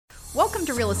Welcome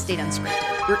to Real Estate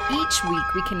Unscripted, where each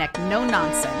week we connect no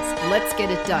nonsense, let's get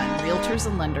it done realtors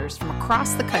and lenders from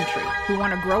across the country who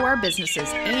want to grow our businesses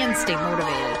and stay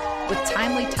motivated with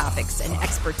timely topics and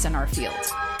experts in our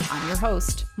fields. I'm your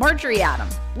host, Marjorie Adam.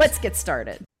 Let's get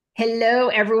started. Hello,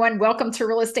 everyone. Welcome to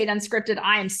Real Estate Unscripted.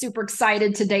 I am super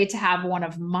excited today to have one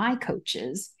of my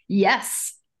coaches.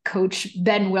 Yes, Coach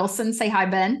Ben Wilson. Say hi,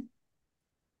 Ben.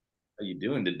 How you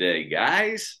doing today,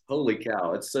 guys? Holy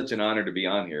cow. It's such an honor to be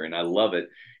on here, and I love it.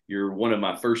 You're one of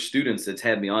my first students that's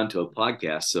had me onto a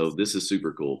podcast, so this is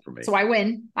super cool for me. So I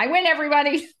win.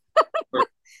 Everybody.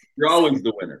 You're always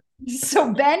the winner.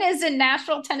 So Ben is in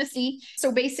Nashville, Tennessee.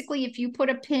 So basically, if you put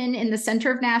a pin in the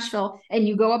center of Nashville and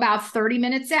you go about 30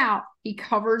 minutes out, he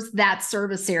covers that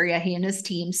service area, he and his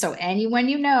team. So anyone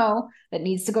you know that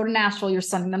needs to go to Nashville, you're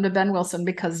sending them to Ben Wilson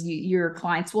because your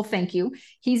clients will thank you.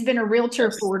 He's been a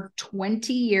realtor for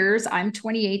 20 years. I'm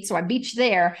 28, so I beat you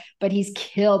there, but he's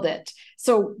killed it.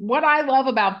 So what I love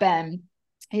about Ben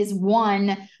is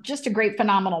one, just a great,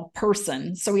 phenomenal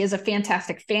person. So he has a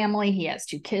fantastic family. He has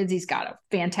 2 kids. He's got a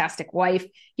fantastic wife.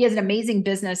 He has an amazing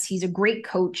business. He's a great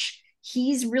coach.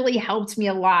 He's really helped me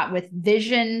a lot with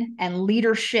vision and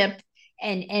leadership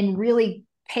and really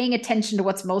paying attention to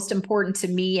what's most important to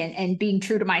me and being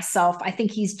true to myself. I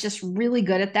think he's just really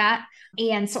good at that.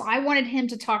 And so I wanted him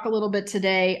to talk a little bit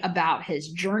today about his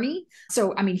journey.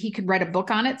 So, I mean, he could write a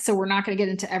book on it. So we're not going to get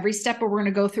into every step, but we're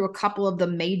going to go through a couple of the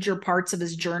major parts of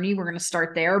his journey. We're going to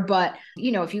start there. But,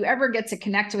 you know, if you ever get to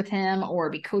connect with him or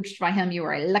be coached by him, you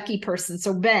are a lucky person.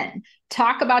 So Ben,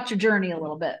 talk about your journey a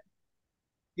little bit.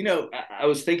 You know, I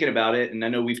was thinking about it, and I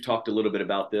know we've talked a little bit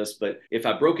about this, but if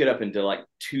I broke it up into like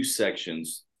 2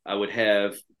 sections, I would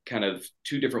have kind of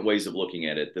 2 different ways of looking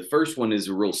at it. The first one is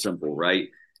real simple, right?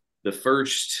 The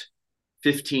first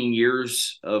 15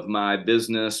 years of my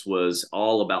business was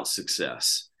all about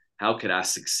success. How could I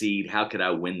succeed? How could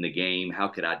I win the game? How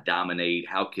could I dominate?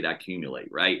 How could I accumulate,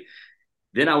 right?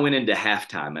 Then I went into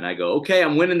halftime and I go, okay,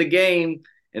 I'm winning the game.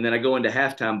 And then I go into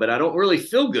halftime, but I don't really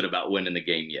feel good about winning the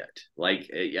game yet. Like,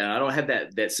 I don't have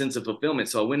that sense of fulfillment.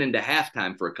 So I went into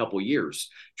halftime for a couple of years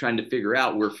trying to figure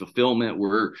out where fulfillment,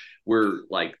 where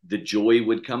like the joy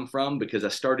would come from, because I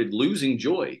started losing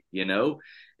joy, you know?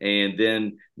 And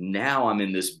then now I'm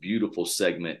in this beautiful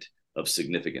segment of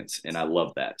significance, and I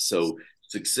love that. So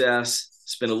success,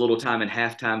 spend a little time in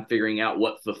halftime figuring out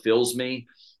what fulfills me,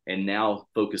 and now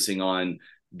focusing on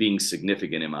being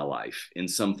significant in my life in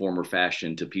some form or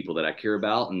fashion to people that I care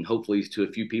about, and hopefully to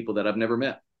a few people that I've never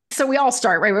met. So we all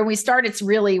start, right? When we start, it's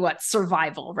really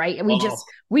survival, right? And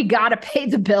we got to pay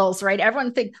the bills, right?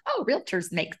 Everyone thinks, oh, realtors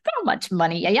make so much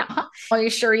money. Yeah. Huh? I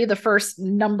assure you the first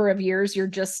number of years, you're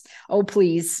just, oh,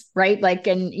 please, right? Like,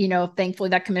 and, you know, thankfully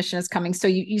that commission is coming. So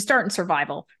you start in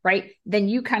survival, right? Then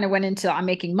you kind of went into, I'm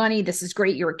making money. This is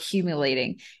great. You're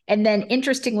accumulating. And then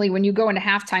interestingly, when you go into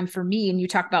halftime for me and you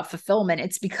talk about fulfillment,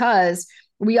 it's because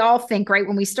we all think, right,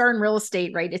 when we start in real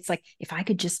estate, right, it's like, if I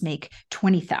could just make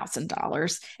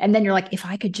 $20,000, and then you're like, if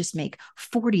I could just make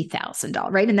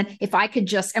 $40,000, right? And then if I could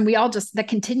just, and we all just, that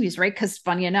continues, right? Because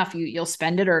funny enough, you'll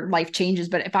spend it or life changes,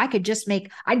 but if I could just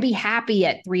make, I'd be happy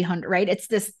at 300, right? It's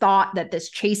this thought that this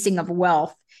chasing of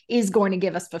wealth is going to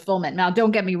give us fulfillment. Now,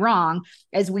 don't get me wrong.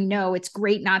 As we know, it's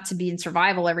great not to be in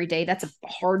survival every day. That's a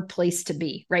hard place to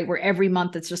be, right? Where every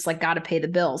month it's just like, got to pay the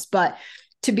bills. But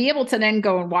to be able to then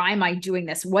go, why am I doing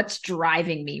this? What's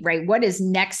driving me, right? What is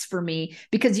next for me?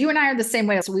 Because you and I are the same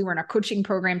way. So we were in a coaching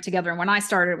program together. And when I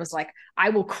started, it was like, I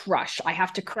will crush. I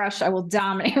have to crush. I will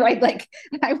dominate, right? Like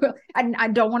I will, I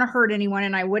don't want to hurt anyone,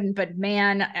 and I wouldn't, but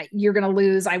man, you're going to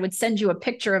lose. I would send you a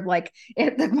picture of like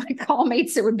my call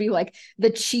mates. It would be like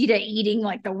the cheetah eating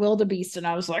like the wildebeest. And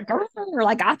I was like, or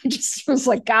like, I just was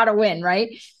like, gotta win.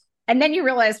 Right. And then you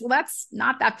realize, well, that's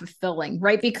not that fulfilling,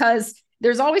 right? Because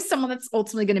there's always someone that's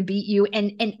ultimately going to beat you.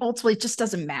 And ultimately it just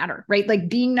doesn't matter, right? Like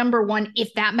being number one,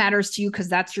 if that matters to you, because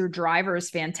that's your driver,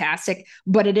 is fantastic,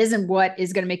 but it isn't what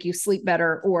is going to make you sleep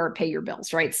better or pay your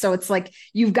bills, right? So it's like,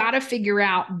 you've got to figure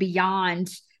out beyond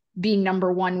being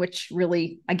number one, which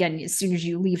really, again, as soon as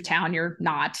you leave town, you're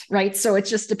not, right? So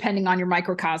it's just depending on your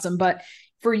microcosm. But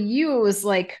for you, it was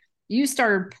like, you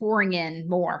started pouring in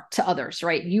more to others,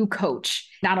 right? You coach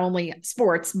not only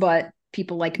sports, but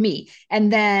people like me.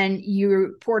 And then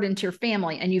you poured into your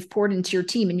family, and you've poured into your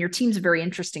team, and your team's a very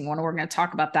interesting one. We're going to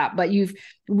talk about that, but you've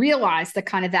realized the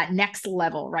kind of that next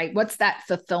level, right? What's that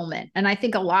fulfillment? And I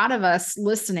think a lot of us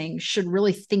listening should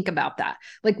really think about that.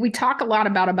 Like we talk a lot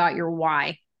about your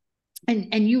why.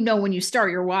 And you know, when you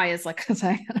start, your why is like, because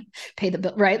I pay the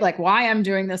bill, right? Like why I'm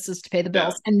doing this is to pay the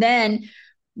bills. Yeah. And then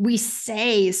we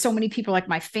say so many people like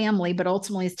my family, but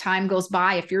ultimately as time goes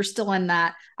by, if you're still in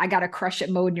that, I got to crush it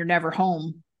mode and you're never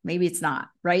home, maybe it's not,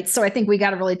 right? So I think we got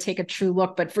to really take a true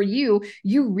look. But for you,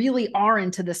 you really are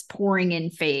into this pouring in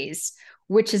phase,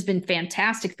 which has been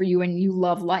fantastic for you and you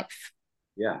love life.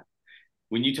 Yeah.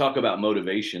 When you talk about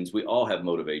motivations, we all have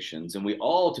motivations, and we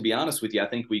all, to be honest with you, I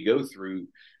think we go through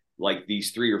like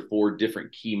these 3 or 4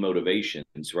 different key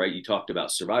motivations, right? You talked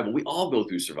about survival. We all go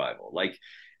through survival. Like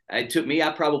it took me,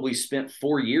 I probably spent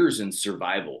 4 years in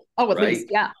survival, Oh, at right? least.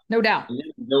 Yeah, no doubt.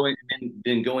 And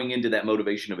then going into that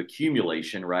motivation of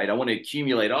accumulation, right? I want to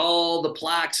accumulate all the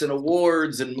plaques and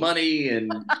awards and money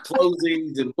and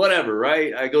closings and whatever,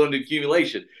 right? I go into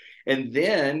accumulation. And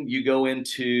then you go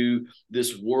into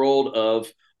this world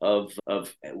of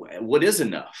what is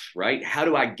enough, right? How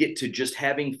do I get to just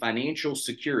having financial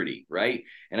security, right?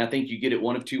 And I think you get it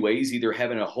one of 2 ways: either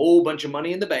having a whole bunch of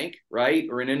money in the bank, right,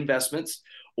 or in investments,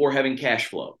 or having cash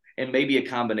flow, and maybe a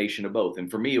combination of both.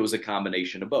 And for me, it was a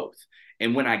combination of both.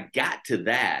 And when I got to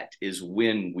that is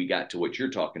when we got to what you're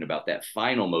talking about, that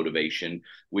final motivation,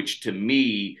 which to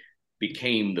me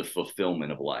became the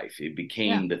fulfillment of life. It Yeah.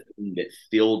 became the thing that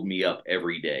filled me up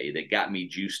every day, that got me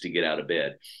juiced to get out of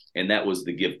bed. And that was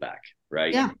the give back,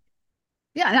 right? Yeah.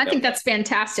 Yeah, and I think that's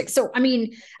fantastic. So, I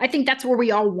mean, I think that's where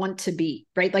we all want to be,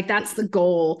 right? Like that's the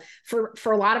goal for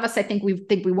a lot of us. I think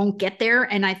we won't get there,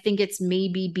 and I think it's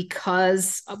maybe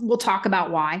because we'll talk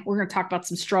about why. We're going to talk about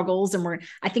some struggles, and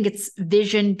I think it's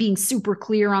vision, being super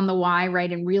clear on the why,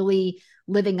 right, and really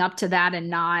living up to that, and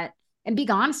not and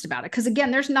being honest about it. Because again,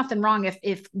 there's nothing wrong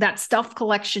if that stuff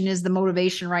collection is the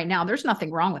motivation right now. There's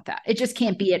nothing wrong with that. It just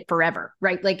can't be it forever,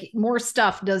 right? Like more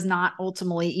stuff does not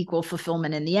ultimately equal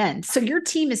fulfillment in the end. So your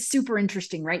team is super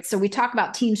interesting, right? So we talk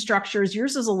about team structures.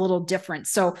 Yours is a little different.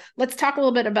 So let's talk a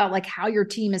little bit about like how your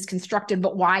team is constructed,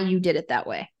 but why you did it that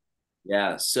way.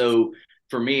 Yeah. So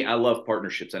for me, I love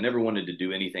partnerships. I never wanted to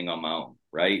do anything on my own,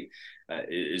 right?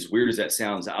 As weird as that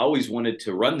sounds, I always wanted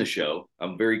to run the show.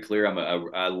 I'm very clear.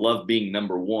 I love being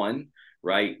number one,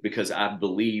 right? Because I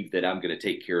believe that I'm going to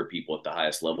take care of people at the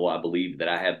highest level. I believe that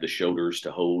I have the shoulders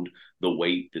to hold the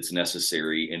weight that's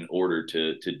necessary in order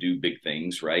to do big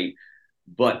things, right?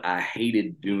 But I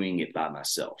hated doing it by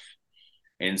myself.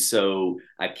 And so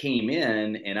I came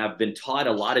in, and I've been taught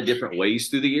a lot of different ways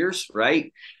through the years,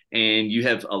 right? And you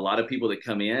have a lot of people that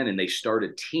come in and they start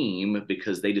a team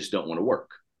because they just don't want to work.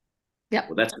 Yep.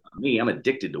 Well, that's not me. I'm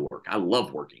addicted to work. I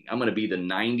love working. I'm going to be the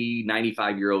 90,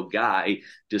 95-year-old guy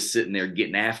just sitting there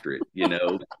getting after it,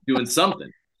 doing something,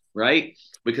 right?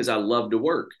 Because I love to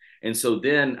work. And so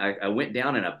then I went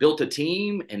down and I built a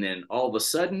team, and then all of a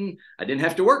sudden I didn't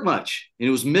have to work much, and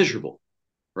it was miserable,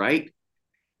 right?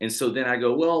 And so then I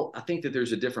go, well, I think that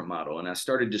there's a different model. And I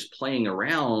started just playing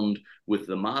around with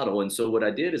the model. And so what I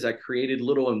did is I created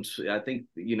little, I think,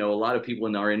 a lot of people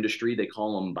in our industry, they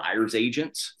call them buyer's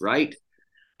agents, right?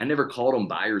 I never called them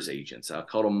buyer's agents. I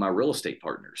called them my real estate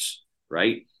partners,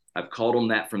 right? I've called them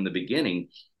that from the beginning.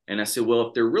 And I said, well,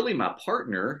 if they're really my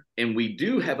partner and we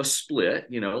do have a split,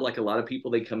 like a lot of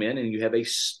people, they come in and you have a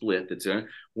split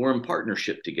we're in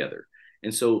partnership together.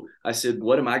 And so I said,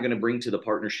 what am I going to bring to the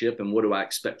partnership, and what do I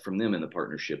expect from them in the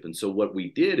partnership? And so what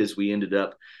we did is we ended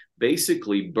up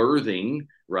basically birthing,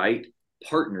 right,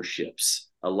 partnerships,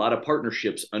 a lot of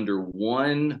partnerships under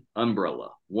one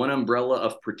umbrella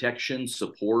of protection,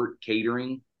 support,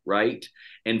 catering, right?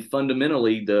 And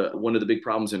fundamentally, one of the big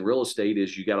problems in real estate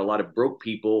is you got a lot of broke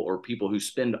people or people who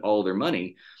spend all their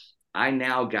money. I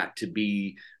now got to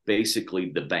be basically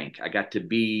the bank. I got to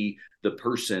be the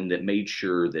person that made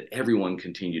sure that everyone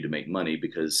continued to make money,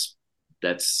 because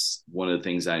that's one of the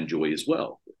things I enjoy as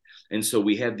well. And so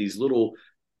we have these little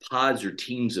pods or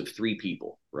teams of 3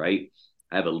 people, right?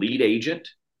 I have a lead agent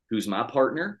who's my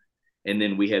partner, and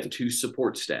then we have 2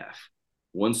 support staff.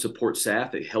 One support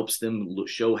staff that helps them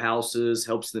show houses,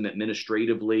 helps them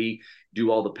administratively, do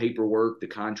all the paperwork, the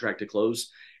contract to close.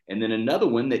 And then another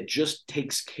one that just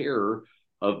takes care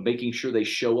of making sure they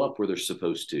show up where they're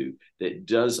supposed to, that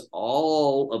does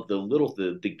all of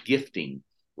the gifting,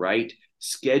 right?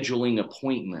 Scheduling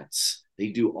appointments. They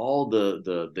do all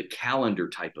the calendar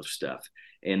type of stuff.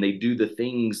 And they do the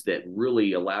things that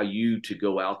really allow you to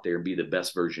go out there and be the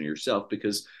best version of yourself.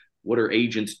 Because what are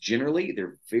agents generally?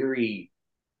 They're very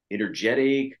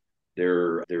energetic.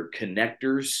 They're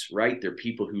connectors, right? They're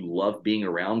people who love being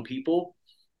around people.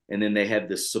 And then they have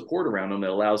this support around them that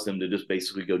allows them to just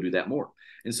basically go do that more.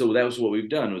 And so that was what we've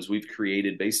done, was we've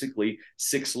created basically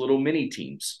 6 little mini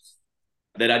teams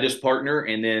that I just partner.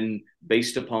 And then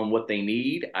based upon what they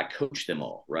need, I coach them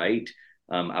all, right?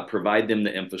 I provide them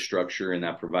the infrastructure, and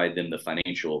I provide them the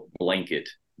financial blanket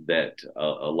that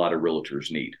a lot of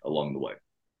realtors need along the way.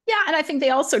 Yeah. And I think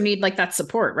they also need like that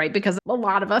support, right? Because a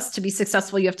lot of us, to be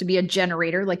successful, you have to be a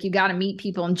generator. Like you got to meet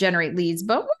people and generate leads,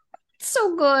 but we're not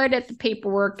so good at the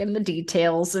paperwork and the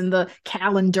details and the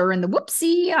calendar and the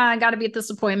whoopsie, I got to be at this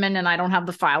appointment and I don't have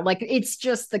the file. Like it's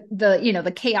just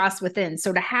the chaos within.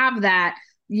 So to have that,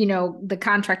 the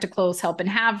contract to close help and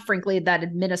have, frankly, that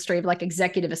administrative, like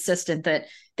executive assistant that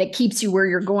keeps you where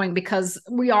you're going, because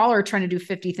we all are trying to do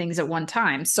 50 things at one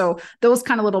time. So those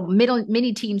kind of little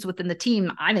mini teams within the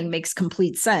team, I think makes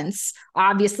complete sense.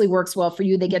 Obviously works well for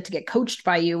you. They get to get coached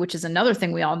by you, which is another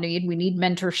thing we all need. We need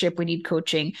mentorship. We need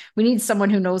coaching. We need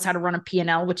someone who knows how to run a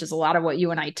P&L, which is a lot of what you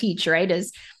and I teach, right?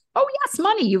 Is, oh yes,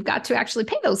 money. You've got to actually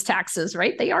pay those taxes,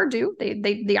 right? They are due.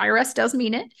 The IRS does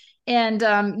mean it. And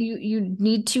you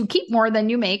need to keep more than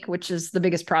you make, which is the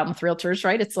biggest problem with realtors,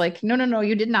 right? It's like, no,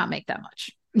 you did not make that much.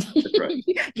 Right.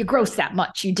 You gross that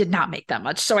much. You did not make that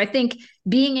much. So I think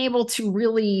being able to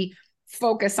really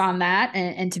focus on that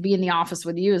and to be in the office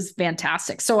with you is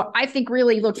fantastic. So I think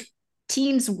really, look,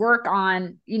 teams work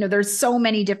on, there's so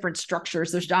many different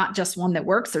structures. There's not just one that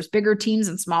works. There's bigger teams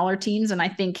and smaller teams. And I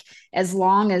think as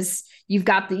long as you've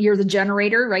got you're the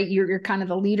generator, right? You're kind of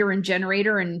the leader and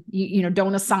generator, and you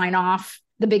don't assign off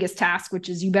the biggest task, which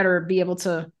is you better be able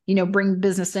to, bring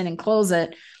business in and close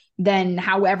it. Then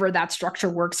however that structure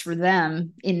works for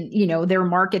them in, their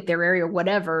market, their area,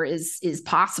 whatever is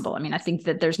possible. I mean, I think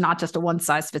that there's not just a one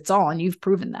size fits all, and you've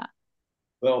proven that.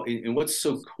 Well, and what's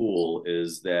so cool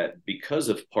is that because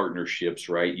of partnerships,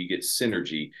 right, you get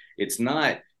synergy. It's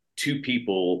not two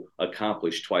people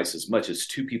accomplish twice as much as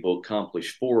two people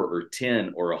accomplish 4 or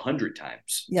 10 or 100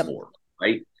 times more,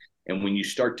 right? And when you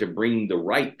start to bring the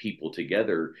right people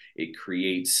together, it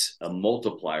creates a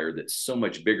multiplier that's so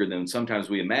much bigger than sometimes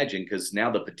we imagine, because now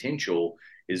the potential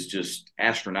is just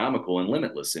astronomical and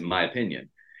limitless, in my opinion.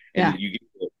 And you get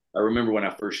I remember when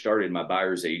I first started, my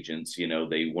buyer's agents,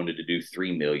 they wanted to do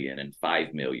 3 million and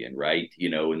 5 million, right?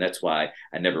 And that's why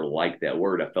I never liked that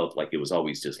word. I felt like it was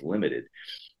always just limited.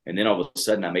 And then all of a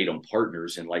sudden I made them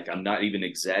partners, and like, I'm not even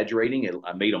exaggerating it.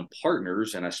 I made them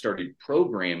partners, and I started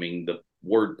programming the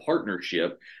word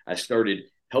partnership. I started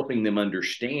helping them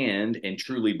understand and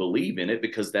truly believe in it,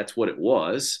 because that's what it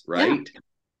was, right?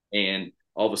 Yeah. And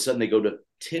all of a sudden they go to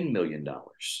 $10 million.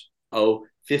 Oh,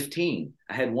 15.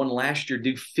 I had one last year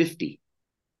do 50.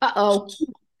 Uh-oh.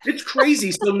 It's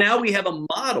crazy. So now we have a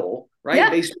model, right? Yeah.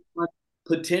 Based on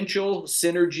potential,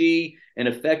 synergy, and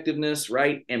effectiveness,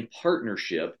 right? And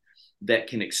partnership that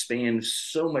can expand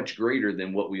so much greater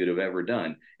than what we would have ever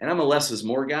done. And I'm a less is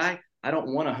more guy. I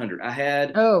don't want 100. I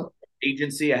had an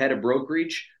agency. I had a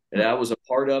brokerage that I was a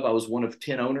part of. I was one of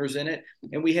 10 owners in it.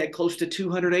 And we had close to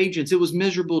 200 agents. It was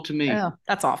miserable to me. Oh,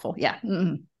 that's awful. Yeah.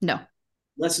 No.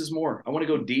 Less is more. I want to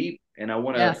go deep, and I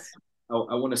want to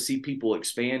I want to see people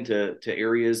expand to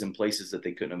areas and places that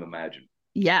they couldn't have imagined.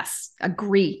 Yes,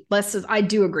 agree. I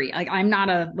do agree. I'm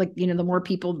not the more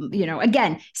people,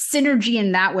 again, synergy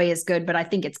in that way is good, but I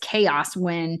think it's chaos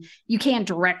when you can't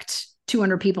direct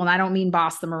 200 people. And I don't mean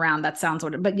boss them around. That sounds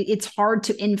but it's hard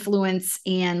to influence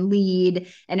and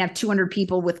lead and have 200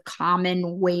 people with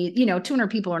common ways. 200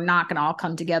 people are not going to all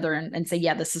come together and say,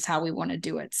 yeah, this is how we want to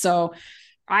do it. So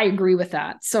I agree with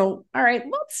that. So, all right,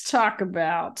 let's talk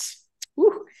about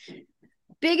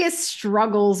biggest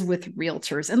struggles with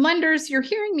realtors and lenders. You're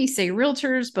hearing me say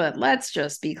realtors, but let's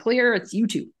just be clear. It's you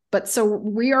two. But so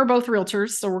we are both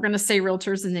realtors. So we're going to say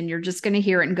realtors, and then you're just going to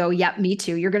hear it and go, yep, me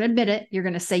too. You're going to admit it. You're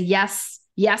going to say, yes,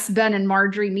 Ben and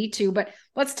Marjorie, me too. But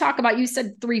let's talk about, you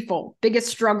said threefold, biggest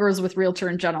struggles with realtor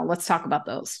in general. Let's talk about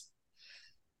those.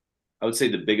 I would say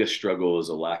the biggest struggle is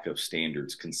a lack of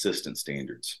standards, consistent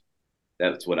standards.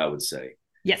 That's what I would say.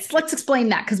 Yes. Let's explain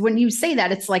that. Because when you say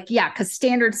that, it's like, yeah, because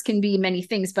standards can be many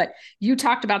things, but you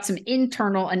talked about some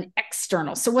internal and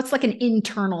external. So what's like an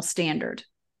internal standard?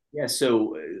 Yeah.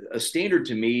 So a standard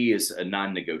to me is a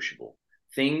non-negotiable.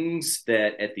 Things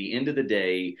that at the end of the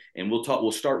day, and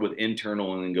we'll start with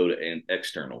internal and then go to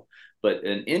external. But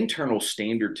an internal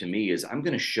standard to me is I'm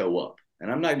going to show up,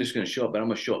 and I'm not just going to show up, but I'm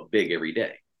going to show up big every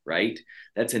day, right?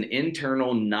 That's an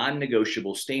internal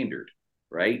non-negotiable standard,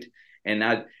 right? And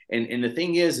the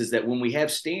thing is that when we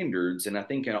have standards, and I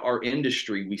think in our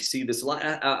industry, we see this a lot.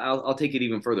 I'll take it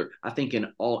even further. I think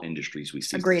in all industries, we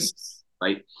see this,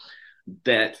 right?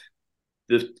 That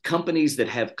the companies that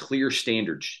have clear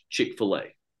standards,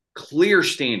 Chick-fil-A, clear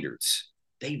standards,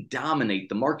 they dominate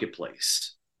the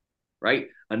marketplace, right?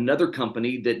 Another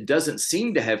company that doesn't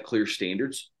seem to have clear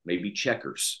standards, maybe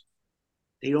Checkers.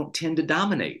 They don't tend to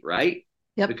dominate, right?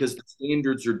 Yep. Because the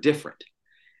standards are different.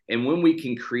 And when we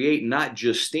can create not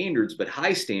just standards, but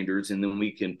high standards, and then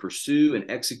we can pursue and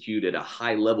execute at a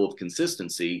high level of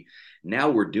consistency, now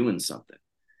we're doing something.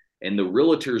 And the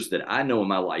realtors that I know in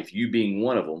my life, you being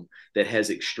one of them, that has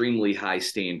extremely high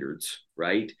standards,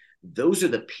 right? Those are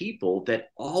the people that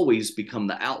always become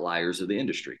the outliers of the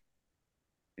industry.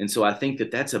 And so I think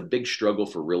that that's a big struggle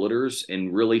for realtors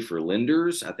and really for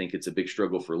lenders. I think it's a big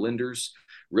struggle for lenders,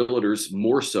 realtors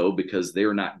more so because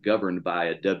they're not governed by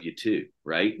a W-2,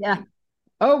 right? Yeah.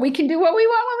 Oh, we can do what we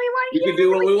want when we want. We can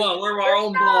do what we want. We're our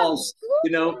own boss,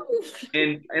 you know,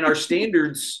 and our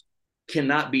standards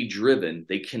cannot be driven.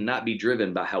 They cannot be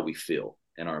driven by how we feel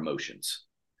and our emotions.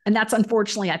 And that's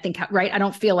unfortunately, I think, right? I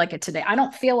don't feel like it today. I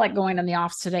don't feel like going in the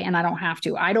office today, and I don't have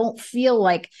to. I don't feel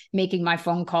like making my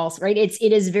phone calls, right? It's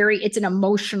an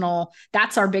emotional,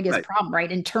 that's our biggest problem,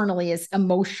 right? Internally is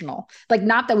emotional. Like,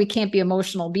 not that we can't be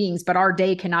emotional beings, but our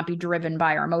day cannot be driven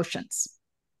by our emotions.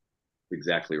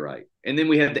 Exactly right. And then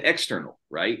we have the external,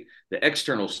 right? The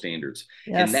external standards.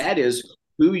 Yes. And that is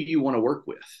who you want to work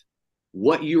with,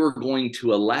 what you are going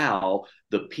to allow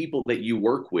the people that you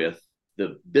work with,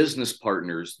 the business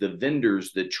partners, the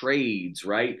vendors, the trades,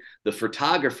 right? The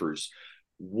photographers.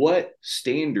 What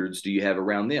standards do you have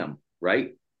around them, right?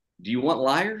 Do you want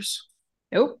liars?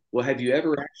 Nope. Well, have you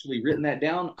ever actually written that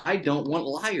down? I don't want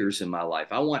liars in my life.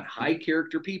 I want high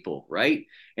character people, right?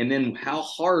 And then how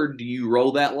hard do you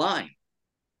roll that line?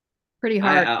 Pretty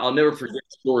hard. I'll never forget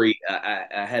the story.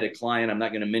 I had a client, I'm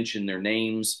not going to mention their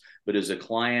names, but it was a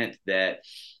client that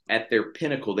at their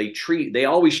pinnacle, they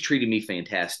always treated me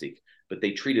fantastic, but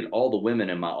they treated all the women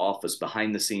in my office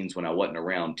behind the scenes when I wasn't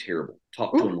around terrible.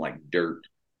 Talked to them like dirt,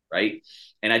 right?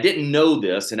 And I didn't know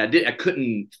this, and I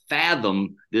couldn't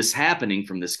fathom this happening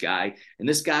from this guy. And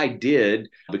this guy did,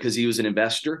 because he was an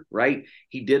investor, right?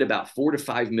 He did about 4 to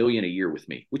 5 million a year with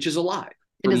me, which is a lot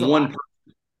from one person.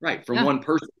 Right. From one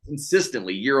person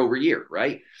consistently year over year.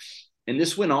 Right. And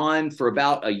this went on for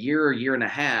about a year and a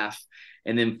half.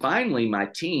 And then finally my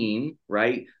team,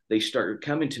 right, they started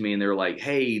coming to me and they're like,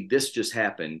 hey, this just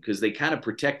happened, because they kind of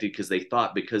protected, because they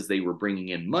thought because they were bringing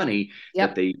in money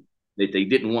that they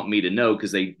didn't want me to know,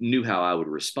 because they knew how I would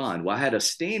respond. Well, I had a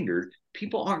standard.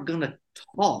 People aren't going to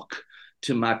talk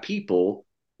to my people,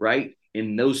 right,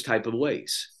 in those type of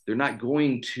ways. They're not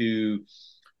going to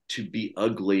be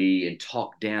ugly and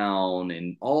talk down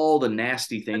and all the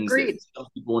nasty things that some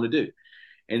people want to do.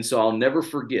 And so I'll never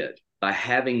forget, by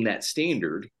having that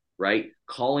standard, right,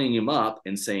 calling him up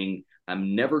and saying,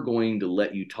 I'm never going to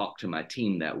let you talk to my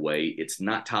team that way. It's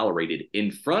not tolerated,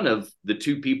 in front of the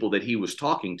two people that he was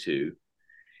talking to.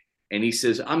 And he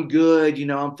says, I'm good.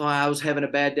 I'm fine. I was having a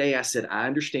bad day. I said, I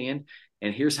understand.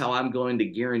 And here's how I'm going to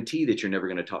guarantee that you're never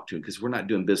going to talk to him, because we're not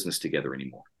doing business together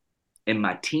anymore. And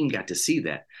my team got to see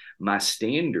that. My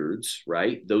standards,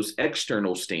 right, those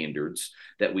external standards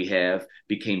that we have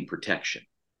became protection.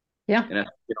 Yeah. And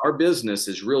in our business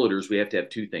as realtors, we have to have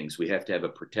two things. We have to have a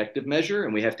protective measure,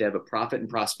 and we have to have a profit and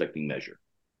prospecting measure,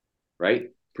 right?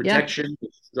 Protection,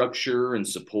 structure, and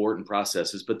support and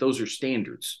processes, but those are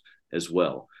standards as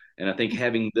well. And I think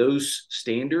having those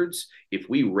standards, if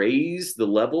we raise the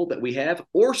level that we have,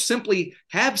 or simply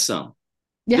have some,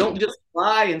 don't just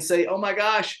lie and say, oh my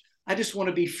gosh, I just want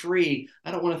to be free.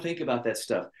 I don't want to think about that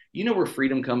stuff. You know where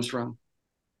freedom comes from?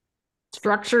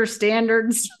 Structure,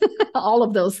 standards, all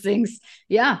of those things.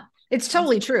 Yeah, it's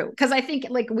totally true. Because I think,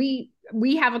 like, we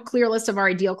have a clear list of our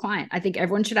ideal client. I think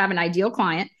everyone should have an ideal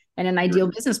client and an ideal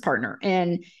business partner.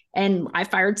 And I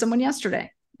fired someone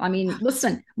yesterday. I mean,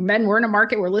 listen, men, we're in a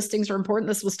market where listings are important.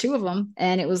 This was 2 of them.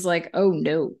 And it was like, oh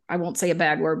no, I won't say a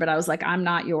bad word, but I was like, I'm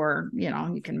not your, you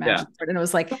can imagine. Yeah. And it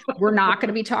was like, we're not going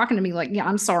to be talking to me. Like, yeah,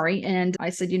 I'm sorry. And I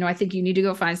said, I think you need to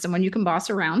go find someone you can boss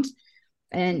around.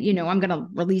 And, I'm going to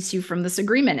release you from this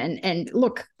agreement. And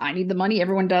look, I need the money.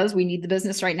 Everyone does. We need the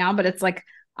business right now, but it's like,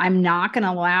 I'm not going to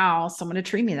allow someone to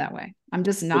treat me that way. I'm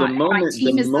just not. My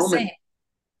team is the same.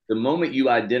 The moment you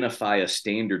identify a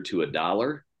standard to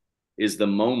 $1 is the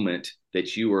moment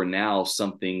that you are now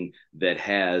something that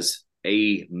has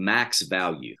a max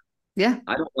value. Yeah.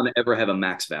 I don't want to ever have a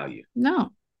max value.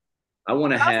 No. I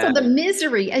want to have also the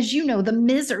misery, as you know, the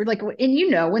misery, like,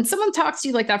 and when someone talks to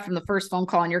you like that from the first phone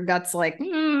call and your gut's like,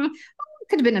 could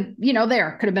have been,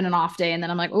 there could have been an off day. And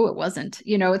then I'm like, oh, it wasn't,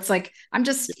 it's like,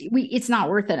 it's not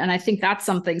worth it. And I think that's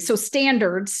something. So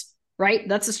standards, right?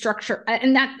 That's a structure.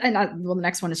 The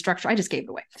next one is structure. I just gave it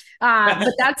away.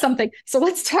 But that's something. So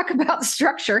let's talk about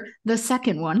structure. The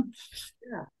second one.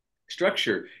 Yeah.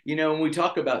 Structure. When we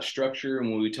talk about structure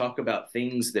and when we talk about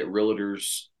things that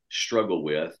realtors struggle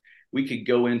with, we could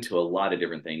go into a lot of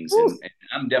different things. And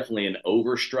I'm definitely an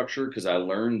over structure, because I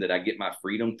learned that I get my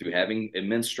freedom through having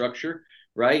immense structure,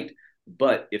 right?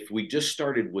 But if we just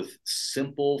started with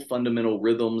simple fundamental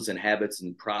rhythms and habits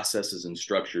and processes and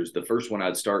structures, the first one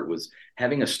I'd start was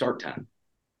having a start time.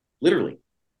 literally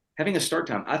having a start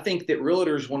time. I think that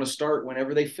realtors want to start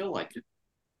whenever they feel like it,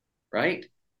 right?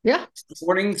 Yeah.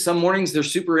 Some mornings they're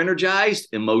super energized,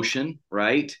 emotion,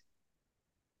 right?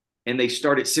 And they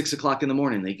start at 6 o'clock in the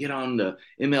morning. They get on the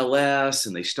MLS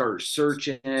and they start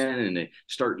searching and they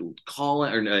start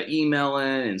calling or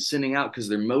emailing and sending out because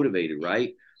they're motivated,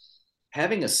 right?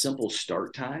 Having a simple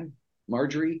start time,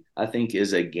 Marjorie, I think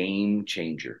is a game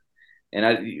changer.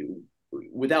 And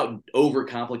without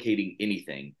overcomplicating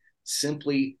anything,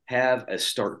 simply have a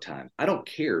start time. I don't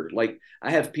care. Like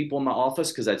I have people in my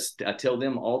office because I tell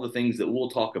them all the things that we'll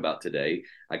talk about today.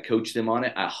 I coach them on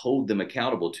it. I hold them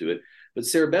accountable to it. But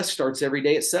Sarah Beth starts every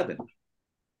day at 7.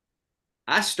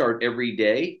 I start every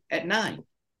day at 9.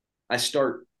 I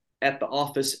start at the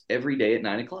office every day at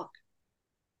 9 o'clock.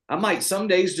 I might some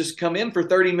days just come in for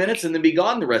 30 minutes and then be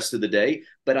gone the rest of the day,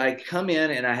 but I come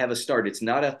in and I have a start. It's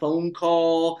not a phone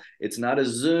call. It's not a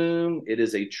Zoom. It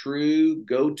is a true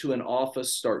go to an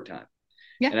office start time.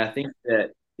 Yeah. And I think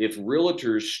that if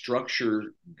realtors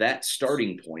structure that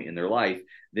starting point in their life,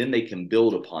 then they can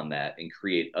build upon that and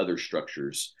create other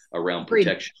structures around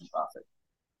protection and profit.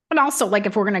 And also, like,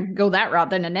 if we're going to go that route,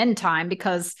 then an end time,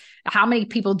 because how many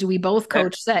people do we both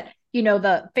coach that, you know,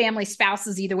 the family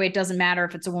spouses, either way, it doesn't matter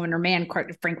if it's a woman or man.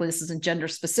 Quite frankly, this isn't gender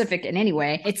specific in any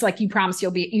way. It's like, you promise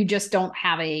you just don't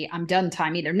have a I'm done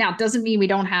time either. Now, it doesn't mean we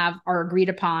don't have our agreed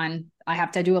upon, I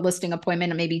have to do a listing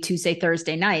appointment and maybe Tuesday,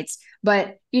 Thursday nights,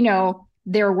 but you know,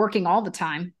 they're working all the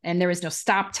time and there is no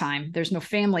stop time. There's no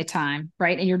family time,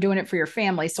 right? And you're doing it for your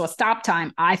family. So a stop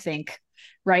time, I think,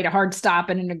 right, a hard stop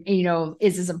and, you know,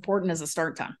 is as important as a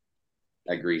start time.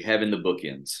 I agree. Having the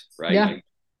bookends, right? Yeah. Like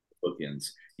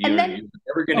bookends. You're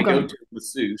never going to go to a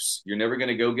masseuse. You're never going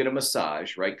to go get a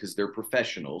massage, right? Because they're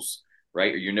professionals,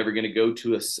 right? Or you're never going to go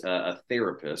to a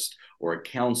therapist or a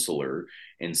counselor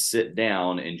and sit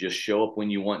down and just show up when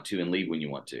you want to and leave when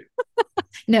you want to.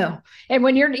 No. And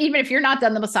when even if you're not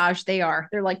done the massage, they're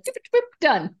like,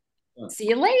 done. See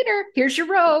you later. Here's your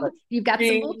robe. You've got some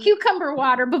little cucumber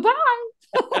water.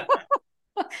 Bye-bye.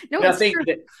 No, it's true.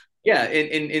 Yeah.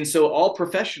 And so all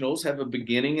professionals have a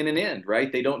beginning and an end,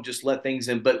 right? They don't just let things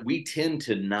in, but we tend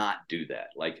to not do that.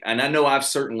 Like, and I know I've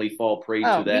certainly fall prey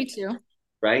to that. Me too.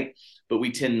 Right. But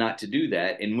we tend not to do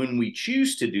that. And when we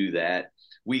choose to do that,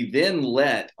 we then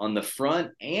let on the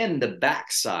front and the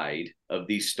back side of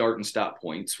these start and stop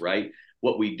points, right?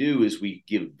 What we do is we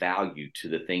give value to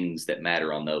the things that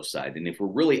matter on those sides. And if we're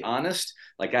really honest,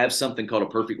 like I have something called a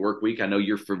perfect work week. I know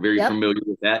you're very familiar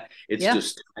with that. It's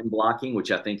just time blocking,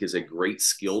 which I think is a great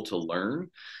skill to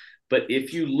learn. But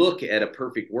if you look at a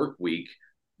perfect work week,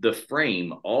 the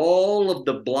frame, all of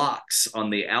the blocks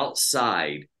on the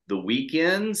outside, the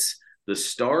weekends, the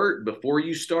start, before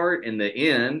you start, and the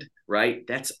end, right?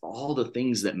 That's all the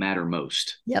things that matter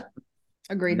most. Yep.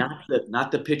 Agreed.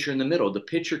 Not the picture in the middle. The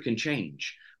picture can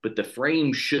change, but the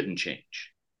frame shouldn't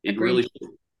change. It really should.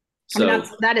 So I mean,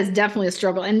 that is definitely a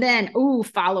struggle. And then,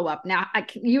 follow up. Now,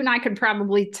 you and I could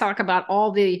probably talk about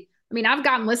I mean, I've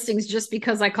gotten listings just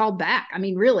because I called back. I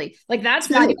mean, really, like that's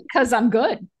not because I'm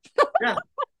good. Yeah.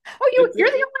 You're the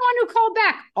only one who called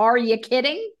back. Are you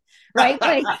kidding? Right?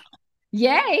 Like,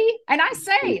 yay. And I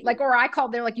say, like, or I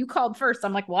called, they're like, you called first.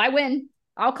 I'm like, well, I win.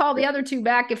 I'll call the other 2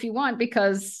 back if you want,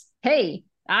 because hey,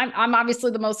 I'm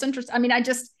obviously the most interested. I mean,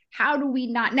 how do we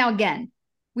not? Now, again,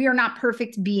 we are not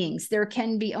perfect beings. There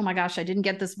can be, oh my gosh, I didn't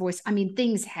get this voice. I mean,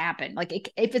 things happen.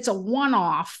 Like if it's a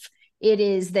one-off, it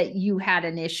is that you had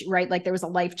an issue, right? Like there was a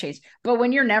life change. But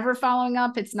when you're never following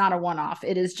up, it's not a one-off.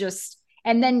 It is just,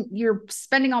 and then you're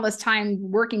spending all this time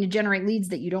working to generate leads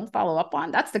that you don't follow up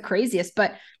on. That's the craziest.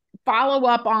 But follow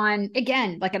up on,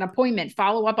 again, like an appointment,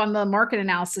 follow up on the market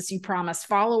analysis you promised,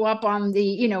 follow up on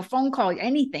the, phone call,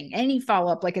 any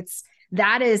follow-up. Like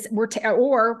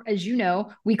or as you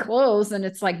know, we close and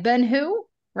it's like, Ben who,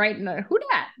 right? And who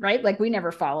dat, right? Like we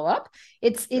never follow up.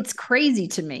 It's crazy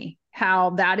to me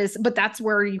how that is, but that's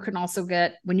where you can also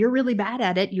get, when you're really bad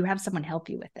at it, you have someone help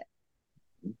you with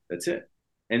it. That's it.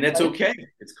 And that's okay.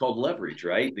 It's called leverage,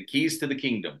 right? The keys to the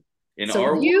kingdom. You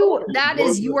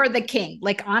are the king.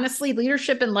 Like honestly,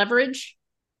 leadership and leverage,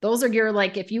 those are your,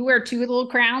 like, if you wear 2 little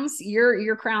crowns,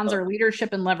 your crowns are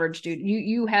leadership and leverage, dude.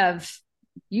 You have,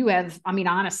 I mean,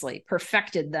 honestly,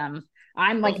 perfected them.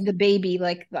 I'm like the baby,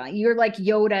 like you're like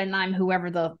Yoda and I'm whoever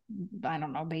I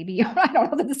don't know, baby. I don't know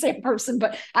if they're the same person,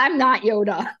 but I'm not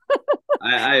Yoda.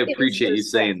 I appreciate you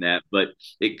saying that, but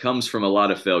it comes from a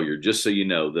lot of failure. Just so you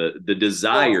know, the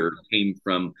desire came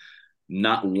from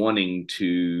not wanting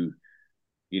to,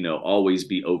 always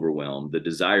be overwhelmed. The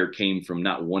desire came from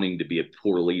not wanting to be a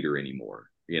poor leader anymore.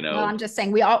 Well, I'm just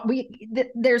saying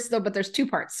there's two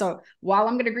parts. So while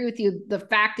I'm going to agree with you, the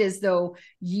fact is though,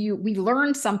 we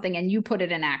learned something and you put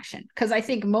it in action. Cause I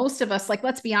think most of us, like,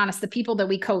 let's be honest, the people that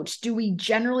we coach, do we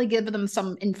generally give them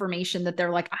some information that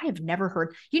they're like, I have never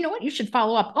heard, you know what, you should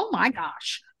follow up. Oh my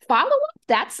gosh, follow up.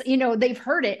 That's, they've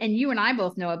heard it and you and I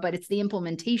both know it, but it's the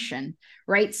implementation,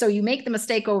 right? So you make the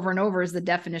mistake over and over is the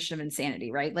definition of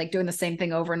insanity, right? Like doing the same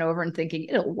thing over and over and thinking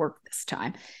it'll work this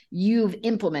time. You've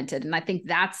implemented. And I think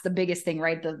that's the biggest thing,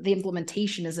 right? The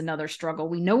implementation is another struggle.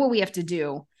 We know what we have to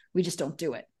do. We just don't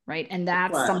do it. Right. And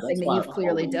that's something that you've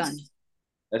clearly done.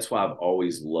 That's why I've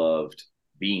always loved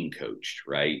being coached,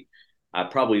 right? I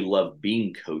probably love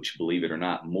being coached, believe it or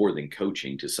not, more than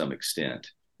coaching to some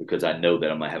extent, because I know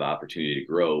that I'm going to have an opportunity to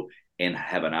grow and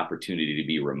have an opportunity to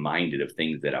be reminded of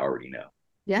things that I already know.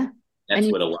 Yeah.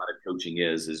 That's what a lot of coaching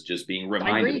is just being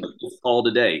reminded. This call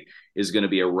today is going to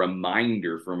be a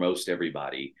reminder for most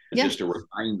everybody, just a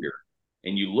reminder.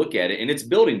 And you look at it and it's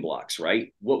building blocks,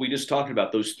 right? What we just talked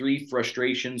about, those 3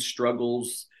 frustrations,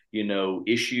 struggles,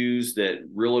 issues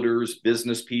that realtors,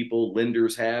 business people,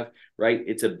 lenders have, right?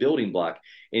 It's a building block.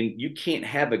 And you can't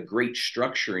have a great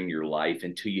structure in your life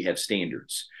until you have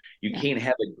standards. You can't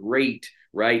have a great,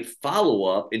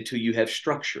 follow-up until you have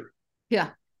structure. Yeah.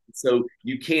 So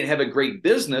you can't have a great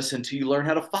business until you learn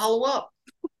how to follow up.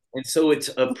 And so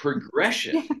it's a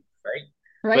progression, right?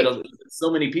 Right. But so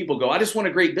many people go, I just want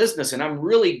a great business and I'm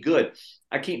really good.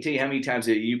 I can't tell you how many times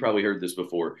that you probably heard this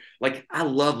before. Like, I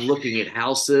love looking at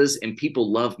houses and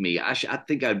people love me. I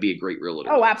think I'd be a great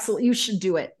realtor. Oh, absolutely. You should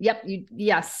do it. Yep.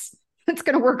 Yes. It's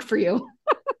going to work for you.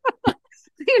 But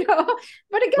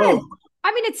again,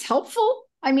 I mean, it's helpful.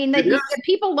 I mean, that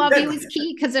people love you is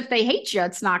key, because if they hate you,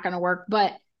 it's not going to work.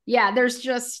 But yeah, there's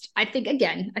just, I think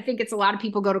it's a lot of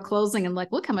people go to closing and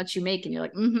like, look how much you make. And you're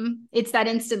like, it's that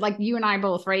instant, like you and I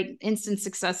both, right? Instant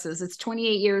successes. It's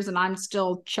 28 years and I'm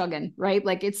still chugging, right?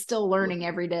 Like it's still learning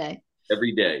every day.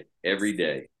 Every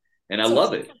day. And I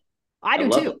love it. I do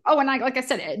too. Oh, and like I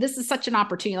said, this is such an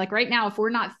opportunity. Like right now, if we're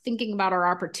not thinking about our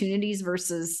opportunities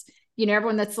versus,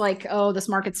 everyone that's like, oh, this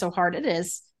market's so hard. It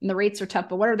is. And the rates are tough,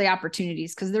 but what are the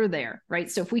opportunities? Because they're there, right?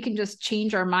 So if we can just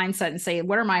change our mindset and say,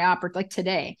 what are my like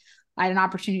today, I had an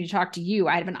opportunity to talk to you.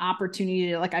 I have an opportunity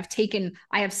to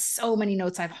I have so many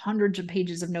notes. I have hundreds of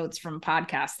pages of notes from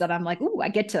podcasts that I'm like, ooh, I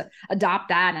get to adopt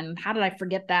that. And how did I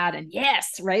forget that? And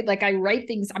yes, right. Like I write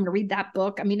things, I'm going to read that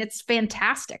book. I mean, it's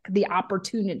fantastic. The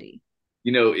opportunity.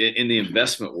 In the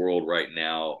investment world right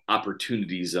now,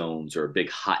 opportunity zones are a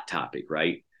big hot topic,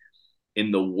 right?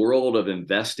 In the world of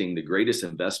investing, the greatest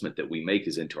investment that we make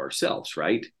is into ourselves,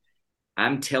 right?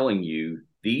 I'm telling you,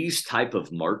 these type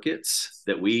of markets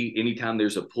that anytime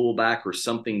there's a pullback or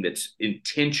something that's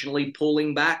intentionally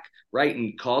pulling back, right,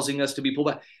 and causing us to be pulled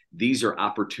back, these are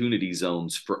opportunity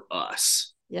zones for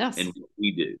us. Yes. And what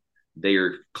we do. They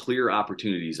are clear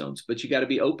opportunity zones, but you got to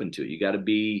be open to it. You got to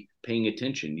be paying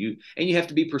attention. You have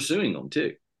to be pursuing them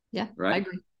too. Yeah, right. I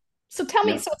agree. So tell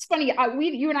me, so it's funny.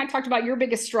 You and I talked about your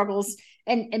biggest struggles,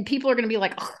 and people are going to be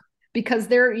like, oh, because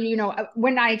they're,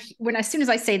 as soon as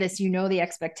I say this, the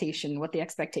expectation, what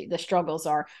the struggles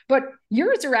are, but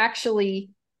yours are actually,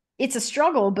 it's a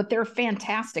struggle, but they're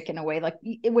fantastic in a way. Like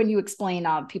when you explain,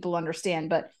 people understand,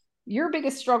 but your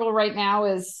biggest struggle right now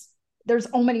is there's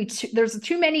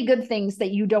too many good things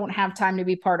that you don't have time to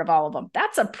be part of all of them.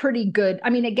 That's a pretty good,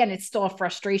 I mean, again, it's still a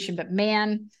frustration, but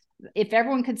man, if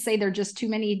everyone could say there are just too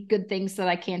many good things that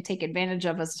I can't take advantage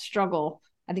of as a struggle,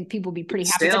 I think people would be pretty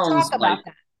happy to talk about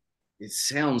that. It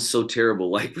sounds so terrible.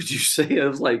 Like what you say, I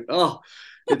was like, oh,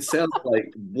 it sounds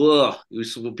like, ugh.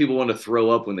 People want to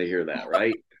throw up when they hear that,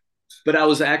 right? But I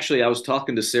was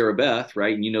talking to Sarah Beth,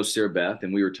 right? And Sarah Beth,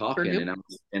 and we were talking, sure,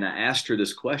 and I asked her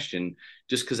this question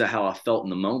just because of how I felt in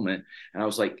the moment. And I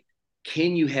was like,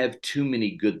 can you have too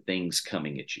many good things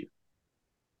coming at you?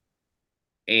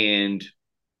 And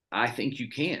I think you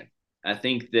can. I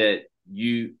think that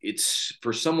it's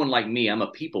for someone like me, I'm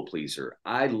a people pleaser.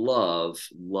 I love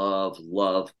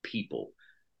people,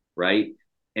 right?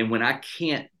 And when I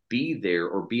can't be there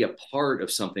or be a part of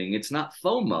something, it's not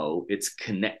FOMO, it's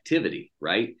connectivity,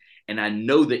 right? And I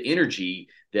know the energy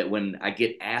that when I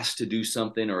get asked to do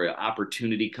something or an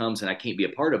opportunity comes and I can't be a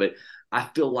part of it, I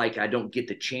feel like I don't get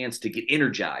the chance to get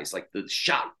energized. Like the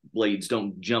shot blades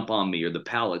don't jump on me, or the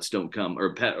pallets don't come,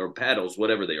 or paddles,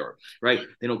 whatever they are, right?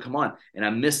 They don't come on, and I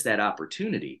miss that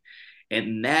opportunity.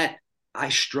 And that I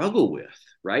struggle with,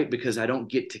 right? Because I don't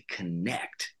get to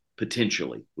connect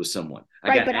potentially with someone.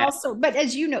 Right. But also, but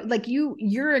as you know, like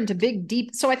you're into big,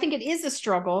 deep. So I think it is a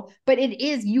struggle, but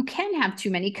you can have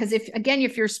too many. Cause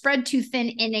if you're spread too thin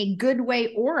in a good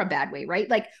way or a bad way, right?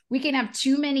 Like we can have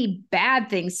too many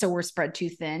bad things. So we're spread too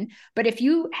thin. But if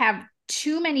you have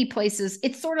too many places,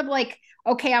 it's sort of like,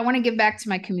 okay, I want to give back to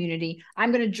my community.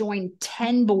 I'm going to join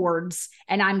 10 boards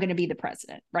and I'm going to be the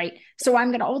president, right? So I'm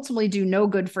going to ultimately do no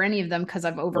good for any of them because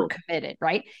I've overcommitted,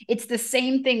 right? It's the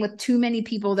same thing with too many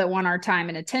people that want our time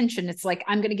and attention. It's like,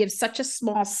 I'm going to give such a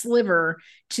small sliver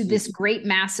to this great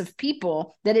mass of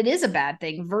people that it is a bad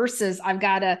thing versus I've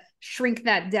got to shrink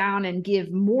that down and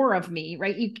give more of me,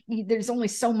 right? There's only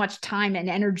so much time and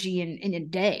energy in a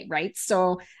day, right?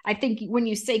 So I think when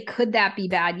you say, could that be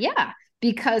bad? Yeah.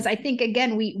 Because I think,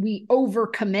 again, we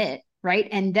overcommit, right?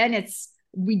 And then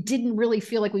we didn't really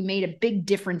feel like we made a big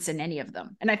difference in any of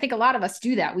them. And I think a lot of us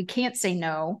do that. We can't say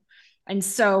no. And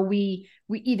so we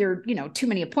either, too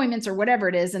many appointments or whatever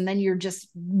it is. And then you're just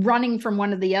running from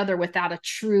one to the other without a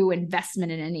true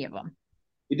investment in any of them.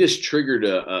 It just triggered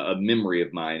a memory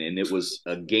of mine, and it was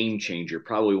a game changer,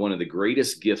 probably one of the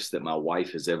greatest gifts that my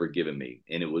wife has ever given me.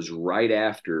 And it was right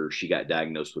after she got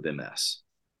diagnosed with MS.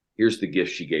 Here's the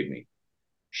gift she gave me.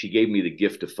 She gave me the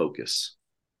gift of focus.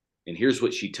 And here's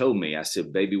what she told me. I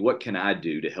said, baby, what can I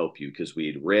do to help you? Because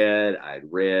I'd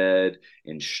read,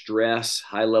 and stress,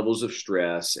 high levels of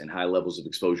stress and high levels of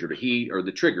exposure to heat are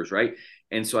the triggers, right?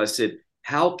 And so I said,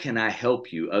 how can I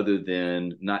help you other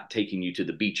than not taking you to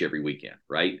the beach every weekend,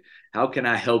 right? How can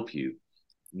I help you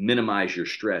minimize your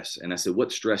stress? And I said,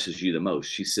 what stresses you the most?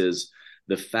 She says,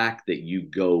 the fact that you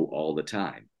go all the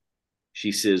time.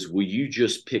 She says, will you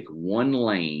just pick one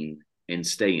lane and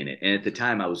stay in it? And at the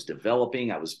time I was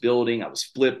developing, I was building, I was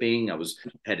flipping,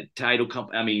 had a title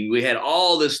company. I mean, we had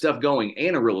all this stuff going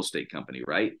and a real estate company,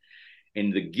 right?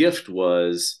 And the gift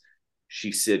was,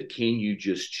 she said, can you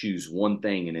just choose one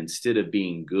thing? And instead of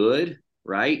being good,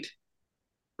 right,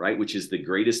 which is the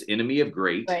greatest enemy of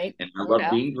great, right. And I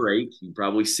love being great. You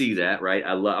probably see that, right?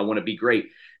 I want to be great.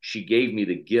 She gave me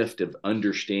the gift of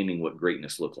understanding what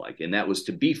greatness looked like. And that was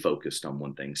to be focused on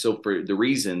one thing. So for the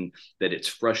reason that it's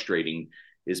frustrating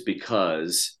is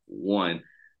because, one,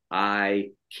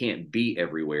 I can't be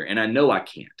everywhere. And I know I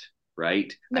can't,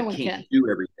 right? I can't do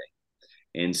everything.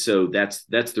 And so that's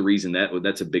the reason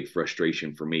that's a big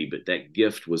frustration for me. But that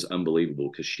gift was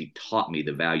unbelievable because she taught me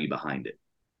the value behind it.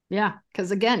 Yeah.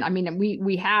 Because again, I mean,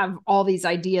 we have all these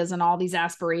ideas and all these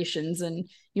aspirations and,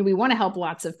 we want to help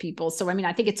lots of people. So, I mean,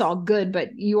 I think it's all good, but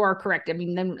you are correct. I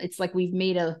mean, then it's like we've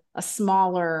made a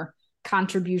smaller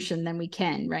contribution than we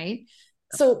can, right?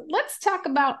 So let's talk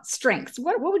about strengths.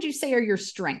 What would you say are your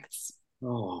strengths?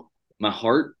 Oh, my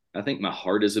heart. I think my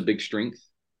heart is a big strength.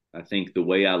 I think the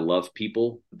way I love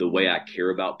people, the way I care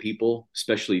about people,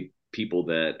 especially people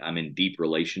that I'm in deep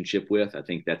relationship with, I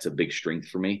think that's a big strength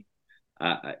for me.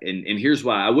 And here's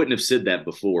why. I wouldn't have said that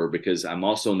before, because I'm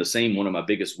also in the same, one of my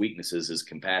biggest weaknesses is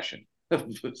compassion.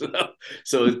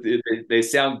 so they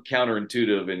sound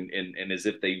counterintuitive and as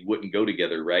if they wouldn't go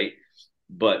together, right?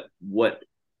 But what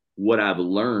I've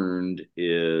learned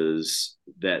is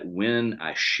that when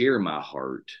I share my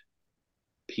heart,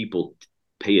 people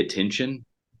pay attention.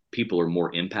 People are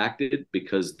more impacted,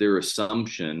 because their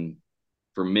assumption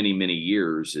for many, many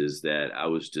years is that I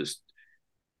was just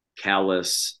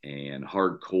callous and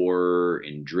hardcore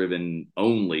and driven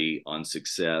only on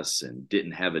success and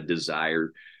didn't have a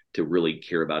desire to really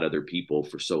care about other people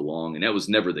for so long. And that was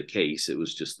never the case. It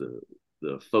was just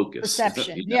the focus.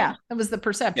 Perception. Yeah. It was the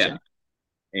perception.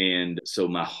 Yeah. And so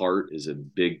my heart is a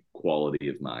big quality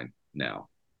of mine now.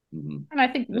 Mm-hmm. And I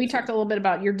think we talked a little bit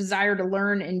about your desire to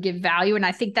learn and give value. And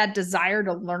I think that desire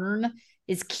to learn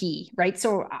is key, right?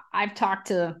 So I've talked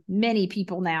to many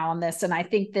people now on this, and I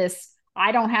think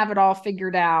I don't have it all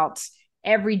figured out.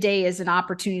 Every day is an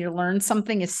opportunity to learn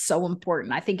something is so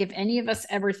important. I think if any of us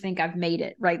ever think I've made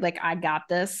it, right? Like I got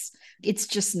this, it's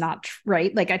just not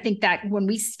right. Like I think that when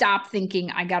we stop thinking,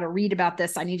 I got to read about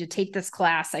this, I need to take this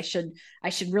class, I should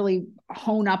really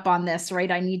hone up on this,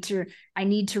 right? I need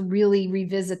to really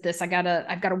revisit this. I've got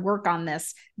to work on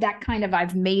this. That kind of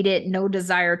I've made it, no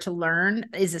desire to learn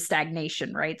is a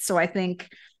stagnation, right? So I think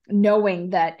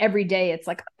knowing that every day it's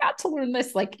like, I got to learn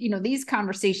this, like, these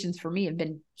conversations for me have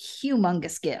been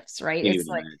humongous gifts, right? It's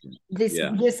like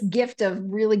this gift of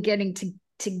really getting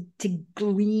to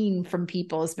glean from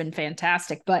people has been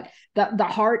fantastic. But the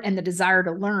heart and the desire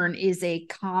to learn is a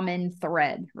common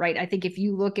thread, right? I think if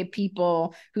you look at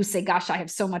people who say, gosh, I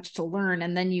have so much to learn,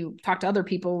 and then you talk to other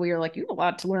people where you're like, you have a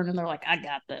lot to learn, and they're like, I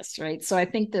got this, right? So I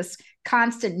think this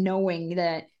constant knowing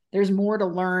that there's more to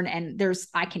learn and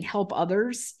I can help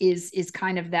others is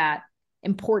kind of that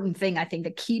important thing, I think,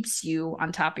 that keeps you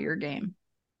on top of your game.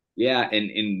 Yeah,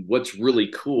 and what's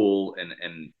really cool,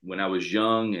 and when I was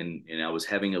young and I was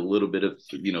having a little bit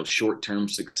of short-term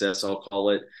success, I'll call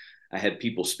it, I had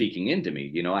people speaking into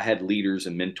me. I had leaders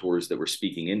and mentors that were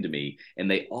speaking into me, and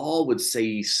they all would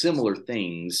say similar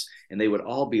things, and they would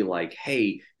all be like,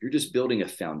 "Hey, you're just building a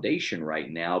foundation right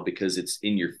now because it's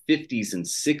in your 50s and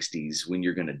 60s when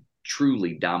you're going to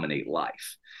truly dominate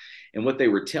life." And what they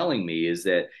were telling me is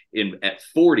that at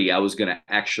 40, I was going to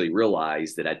actually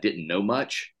realize that I didn't know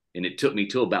much. And it took me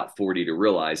till about 40 to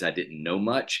realize I didn't know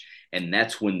much. And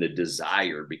that's when the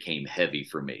desire became heavy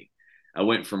for me. I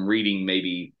went from reading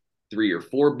maybe 3 or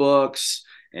 4 books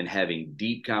and having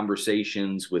deep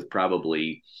conversations with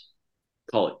probably,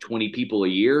 call it 20 people a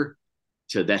year,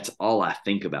 to that's all I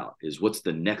think about is what's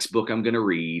the next book I'm going to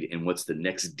read and what's the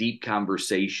next deep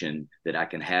conversation that I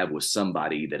can have with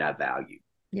somebody that I value.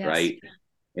 Yes. Right.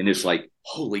 And it's like,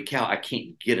 holy cow, I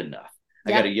can't get enough.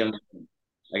 Yeah.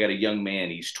 I got a young man.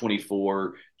 He's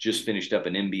 24, just finished up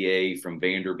an MBA from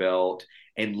Vanderbilt.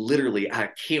 And literally, I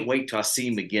can't wait till I see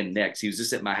him again next. He was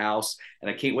just at my house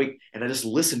and I can't wait. And I just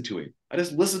listened to him. I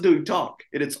just listened to him talk.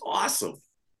 And it's awesome.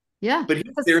 Yeah. But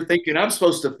he's there thinking I'm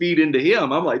supposed to feed into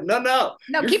him. I'm like, no,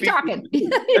 keep talking.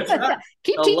 Right.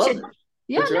 Keep teaching.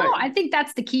 Yeah, that's right. I think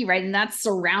that's the key, right? And that's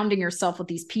surrounding yourself with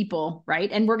these people, right?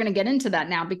 And we're going to get into that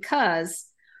now, because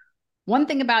one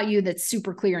thing about you that's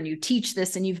super clear, and you teach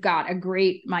this, and you've got a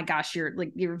great, my gosh, your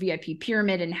VIP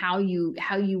pyramid and how you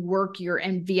work your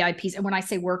VIPs. And when I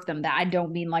say work them, that I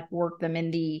don't mean like work them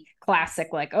in the classic,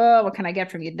 like, oh, what can I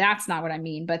get from you? That's not what I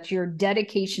mean, but your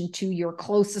dedication to your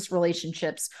closest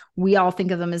relationships. We all think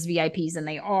of them as VIPs, and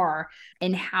they are,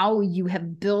 and how you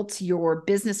have built your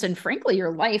business and frankly,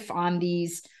 your life on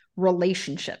these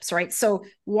relationships, right? So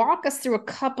walk us through a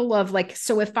couple of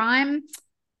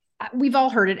we've all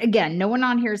heard it. Again, no one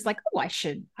on here is like, oh, I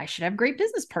should have great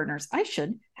business partners. I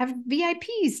should have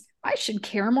VIPs. I should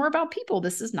care more about people.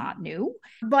 This is not new,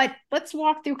 but let's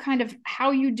walk through kind of how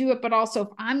you do it. But also, if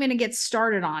I'm going to get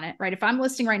started on it, right? If I'm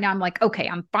listening right now, I'm like, okay,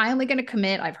 I'm finally going to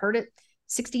commit. I've heard it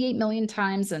 68 million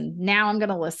times, and now I'm going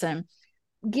to listen.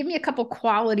 Give me a couple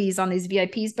qualities on these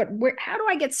VIPs, but how do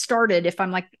I get started if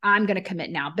I'm like, I'm going to commit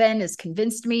now? Ben has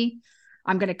convinced me.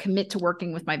 I'm going to commit to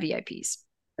working with my VIPs.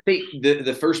 I think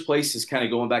the first place is kind of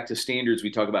going back to standards.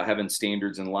 We talk about having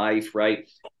standards in life, right?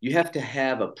 You have to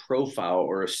have a profile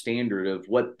or a standard of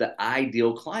what the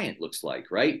ideal client looks like,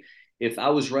 right? If I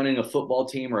was running a football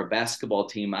team or a basketball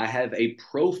team, I have a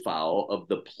profile of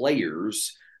the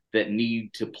players that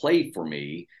need to play for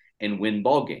me and win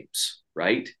ball games,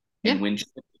 right? Yeah. And win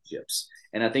championships.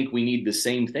 And I think we need the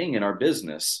same thing in our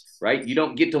business, right? You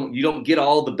don't get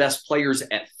all the best players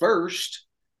at first,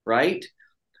 right?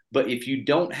 But if you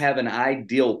don't have an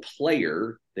ideal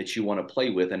player that you want to play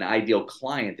with, an ideal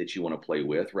client that you want to play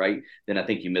with, right, then I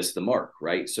think you missed the mark,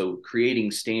 right? So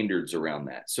creating standards around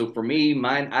that. So for me,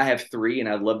 I have 3, and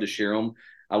I'd love to share them.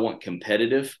 I want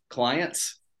competitive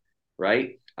clients,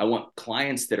 right? I want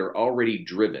clients that are already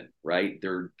driven, right?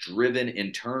 They're driven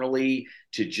internally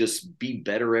to just be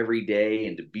better every day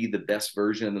and to be the best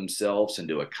version of themselves and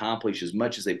to accomplish as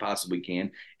much as they possibly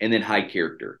can. And then high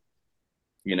character,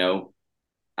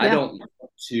 I don't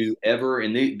want to ever,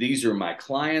 and these are my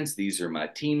clients, these are my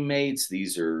teammates,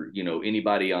 these are,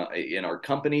 anybody in our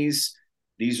companies,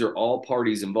 these are all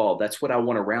parties involved. That's what I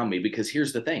want around me, because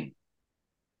here's the thing.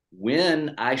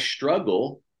 When I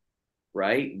struggle,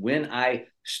 right, when I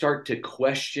start to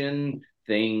question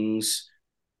things,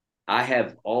 I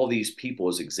have all these people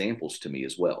as examples to me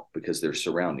as well, because they're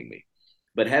surrounding me.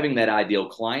 But having that ideal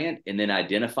client and then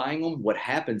identifying them, what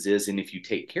happens is, and if you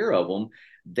take care of them,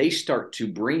 they start to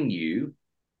bring you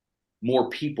more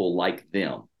people like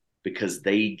them, because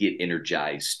they get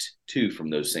energized too from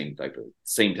those same type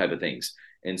of things.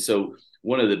 And so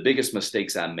one of the biggest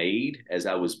mistakes I made as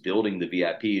I was building the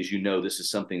VIP is, this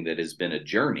is something that has been a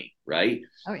journey, right?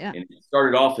 Oh yeah. And it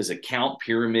started off as account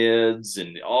pyramids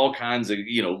and all kinds of,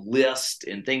 lists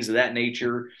and things of that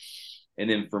nature. And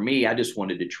then for me, I just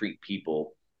wanted to treat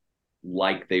people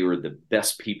like they were the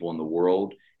best people in the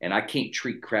world. And I can't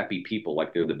treat crappy people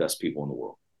like they're the best people in the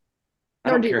world.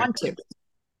 Nor do you want to.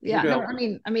 Yeah. No, I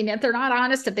mean, if they're not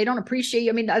honest, if they don't appreciate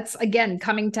you, that's again,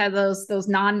 coming to those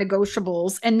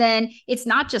non-negotiables. And then it's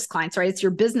not just clients, right? It's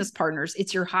your business partners,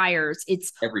 it's your hires,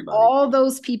 it's everybody, all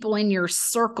those people in your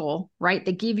circle, right?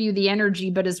 That give you the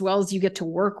energy, but as well as you get to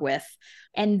work with.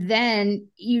 And then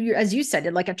you, as you said,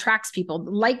 it like attracts people.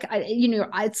 Like,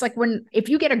 it's like if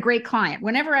you get a great client,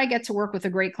 whenever I get to work with a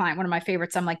great client, one of my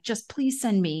favorites, I'm like, just please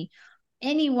send me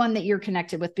anyone that you're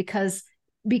connected with, because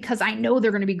because I know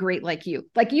they're going to be great like you.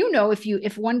 Like, you know,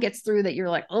 if one gets through that, you're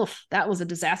like, oh, that was a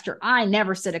disaster. I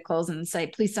never sit at close and say,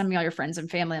 please send me all your friends and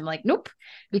family. I'm like, nope,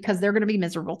 because they're going to be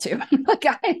miserable too. Like,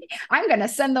 I'm going to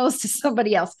send those to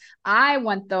somebody else. I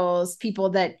want those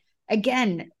people that,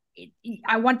 again,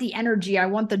 I want the energy. I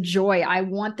want the joy. I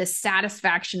want the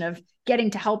satisfaction of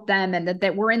getting to help them, and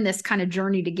that we're in this kind of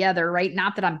journey together, right?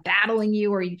 Not that I'm battling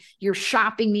you, or you're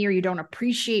shopping me, or you don't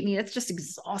appreciate me. That's just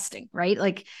exhausting, right?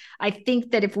 Like, I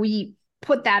think that if we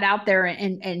put that out there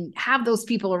and have those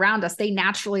people around us, they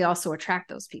naturally also attract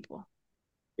those people.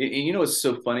 And you know what's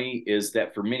so funny is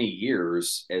that for many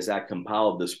years, as I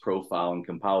compiled this profile and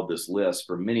compiled this list,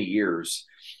 for many years,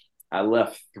 I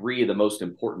left 3 of the most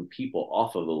important people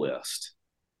off of the list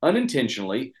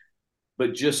unintentionally,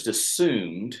 but just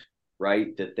assumed,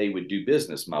 right, that they would do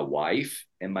business. My wife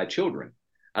and my children.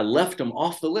 I left them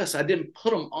off the list. I didn't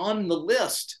put them on the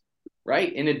list,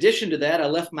 right? In addition to that, I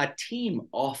left my team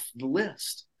off the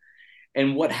list.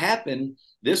 And what happened,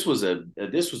 this was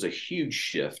a huge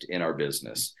shift in our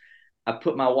business. I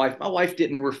put my wife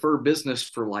didn't refer business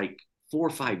for like 4 or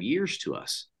 5 years to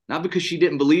us. Not because she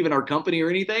didn't believe in our company or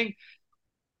anything.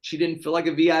 She didn't feel like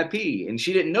a VIP, and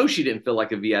she didn't know she didn't feel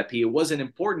like a VIP. It wasn't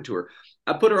important to her.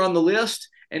 I put her on the list,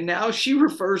 and now she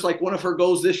refers, like one of her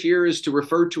goals this year is to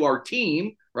refer to our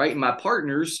team, right, and my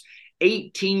partners,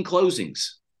 18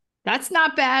 closings. That's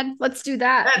not bad. Let's do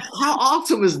that. How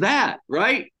awesome is that,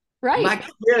 right? Right.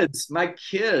 My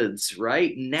kids,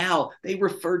 right now, they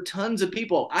refer tons of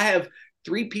people. I have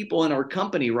 3 people in our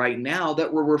company right now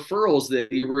that were referrals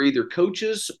that were either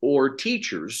coaches or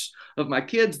teachers of my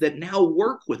kids that now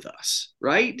work with us,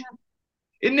 right? Yeah.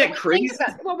 Isn't that crazy?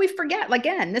 Well, we forget,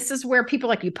 again, this is where people,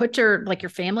 like, you put your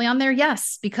family on there.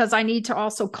 Yes, because I need to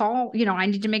also call, I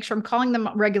need to make sure I'm calling them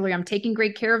regularly. I'm taking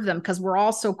great care of them, because we're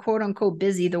also quote unquote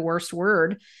busy, the worst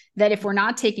word, that if we're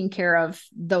not taking care of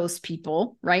those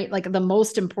people, right? Like the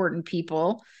most important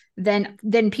people, then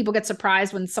people get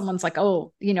surprised when someone's like,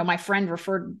 oh, my friend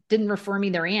didn't refer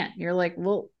me their aunt. You're like,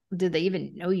 well, did they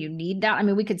even know you need that? I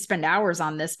mean, we could spend hours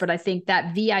on this, but I think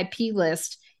that VIP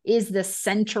list is the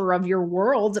center of your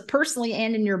world, personally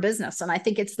and in your business. And I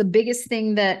think it's the biggest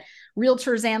thing that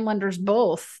realtors and lenders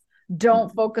both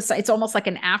don't focus on. It's almost like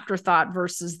an afterthought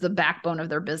versus the backbone of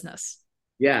their business.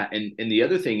 Yeah. And the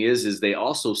other thing is they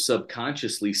also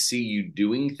subconsciously see you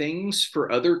doing things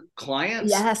for other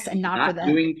clients. Yes. And not for them.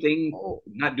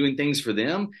 Not doing things for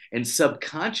them. And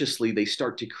subconsciously, they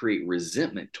start to create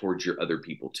resentment towards your other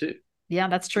people too. Yeah,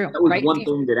 that's true. That was one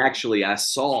thing that actually I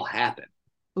saw happen,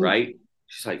 right?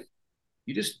 She's like,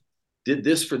 you just did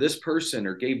this for this person,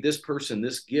 or gave this person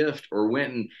this gift, or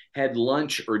went and had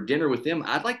lunch or dinner with them.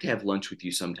 I'd like to have lunch with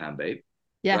you sometime, babe.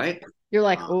 Yeah. Right. You're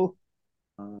like, oh,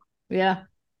 yeah.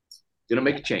 Gonna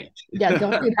make a change. Yeah,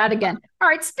 don't do that again. All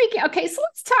right. Okay, so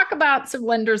let's talk about some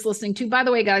lenders listening too. By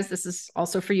the way, guys, this is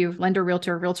also for you, lender,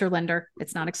 realtor, lender.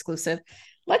 It's not exclusive.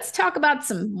 Let's talk about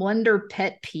some lender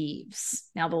pet peeves.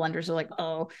 Now the lenders are like,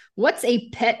 oh, what's a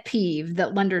pet peeve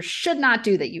that lenders should not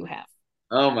do that you have?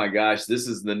 Oh my gosh, this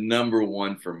is the number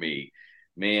one for me,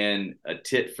 man. A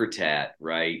tit for tat,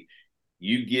 right?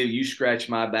 You scratch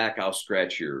my back, I'll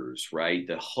scratch yours, right?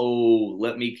 The whole,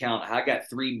 let me count. I got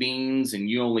 3 beans and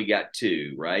you only got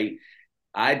 2, right?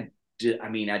 I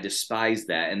despise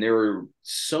that. And there are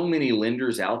so many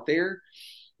lenders out there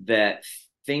that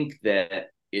think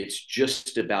that it's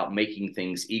just about making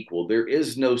things equal. There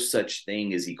is no such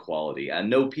thing as equality. I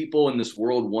know people in this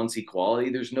world wants equality.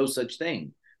 There's no such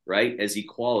thing, right, as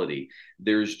equality.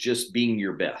 There's just being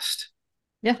your best.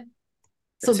 Yeah.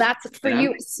 So that's for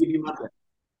you.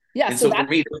 Yeah. And so for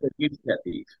me, that's a huge pet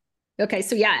peeve. Okay.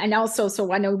 So yeah. And also,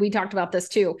 so I know we talked about this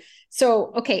too.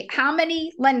 So, okay. How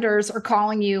many lenders are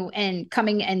calling you and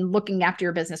coming and looking after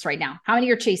your business right now? How many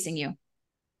are chasing you?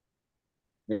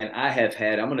 And I have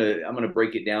had, I'm going to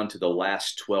break it down to the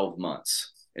last 12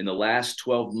 months. In the last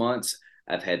 12 months,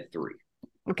 I've had 3.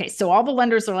 Okay. So all the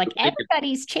lenders are like,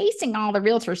 everybody's chasing all the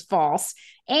realtors. False.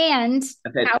 And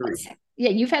I've had 3. Yeah,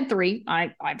 you've had 3.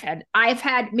 I've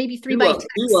had maybe 3 by 2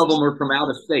 of them are from out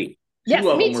of state. Yes,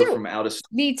 2 of me them too. are from out of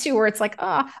state. Me too. Where it's like,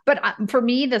 but for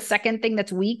me, the second thing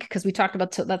that's weak, because we talked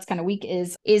about that's kind of weak,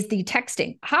 is the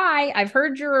texting. Hi, I've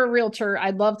heard you're a realtor.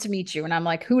 I'd love to meet you. And I'm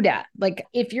like, who dat? Like,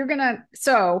 if you're gonna,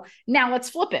 so now let's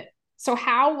flip it. So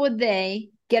how would they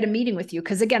get a meeting with you?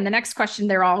 Because again, the next question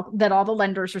all the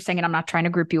lenders are saying, and I'm not trying to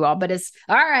group you all, but it's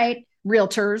all right,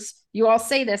 realtors, you all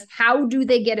say this. How do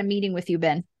they get a meeting with you,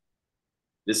 Ben?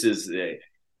 This is,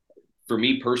 for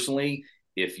me personally,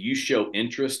 if you show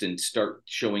interest and start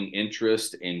showing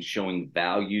interest and showing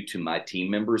value to my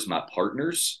team members, my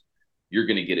partners, you're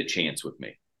going to get a chance with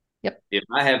me. Yep. If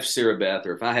I have Sarah Beth,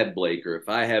 or if I have Blake, or if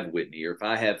I have Whitney, or if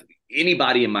I have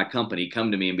anybody in my company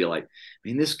come to me and be like,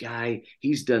 man, this guy,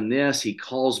 he's done this. He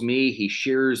calls me, he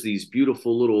shares these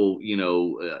beautiful little,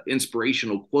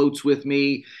 inspirational quotes with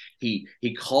me. He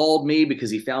called me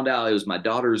because he found out it was my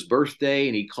daughter's birthday,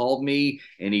 and he called me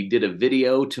and he did a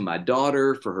video to my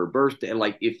daughter for her birthday.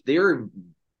 Like, if they're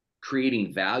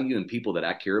creating value in people that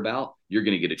I care about, you're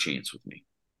going to get a chance with me.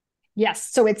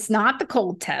 Yes. So it's not the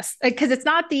cold test, because it's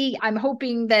not I'm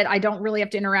hoping that I don't really have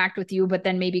to interact with you, but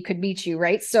then maybe could meet you.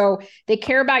 Right. So they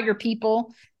care about your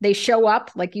people. They show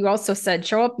up. Like you also said,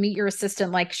 show up, meet your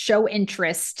assistant, like show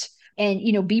interest, and,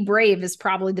 be brave is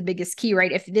probably the biggest key,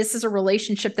 right? If this is a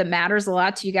relationship that matters a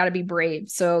lot to you, got to be brave.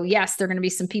 So yes, there are going to be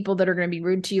some people that are going to be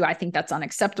rude to you. I think that's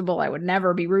unacceptable. I would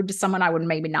never be rude to someone. I would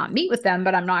maybe not meet with them,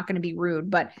 but I'm not going to be rude.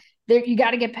 But you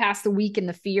got to get past the weak and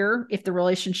the fear if the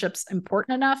relationship's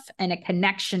important enough, and a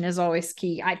connection is always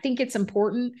key. I think it's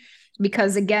important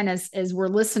because, again, as we're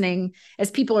listening,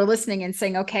 as people are listening and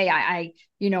saying, okay,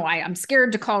 I'm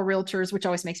scared to call realtors, which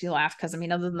always makes me laugh. Cause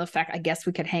other than the fact, I guess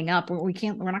we could hang up, we're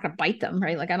not going to bite them,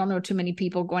 right? Like, I don't know too many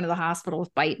people going to the hospital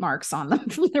with bite marks on them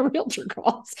from their realtor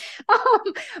calls.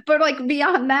 But like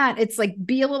beyond that, it's like,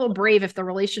 be a little brave if the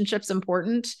relationship's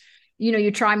important.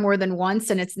 You try more than once,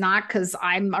 and it's not because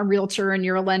I'm a realtor and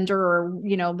you're a lender, or,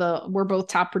 we're both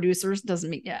top producers. Doesn't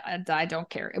mean, I don't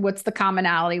care. What's the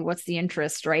commonality? What's the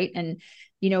interest, right? And,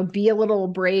 be a little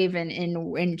brave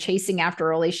in chasing after a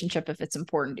relationship if it's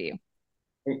important to you.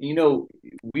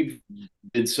 We've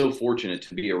been so fortunate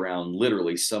to be around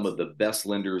literally some of the best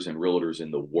lenders and realtors in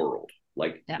the world.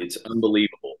 Like, It's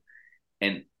unbelievable.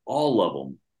 And all of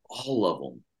them,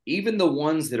 even the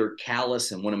ones that are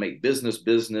callous and want to make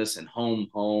business and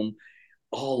home,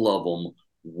 all of them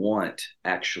want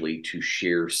actually to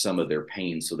share some of their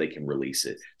pain so they can release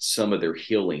it, some of their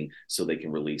healing so they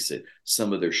can release it,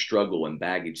 some of their struggle and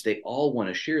baggage. They all want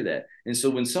to share that. And so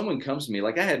when someone comes to me,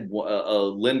 like I had a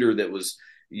lender that was,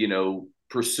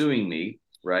 pursuing me,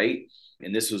 right?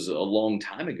 And this was a long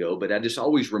time ago, but I just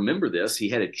always remember this. He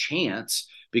had a chance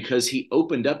because he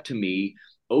opened up to me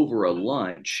over a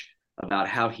lunch about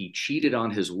how he cheated on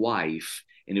his wife,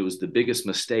 and it was the biggest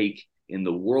mistake in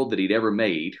the world that he'd ever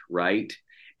made, right?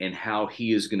 And how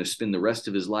he is going to spend the rest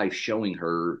of his life showing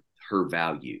her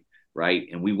value, right?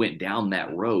 And we went down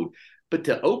that road. But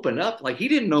to open up, like, he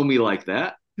didn't know me like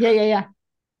that. Yeah.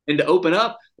 And to open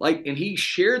up, like, and he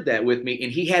shared that with me,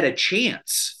 and he had a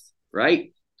chance,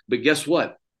 right? But guess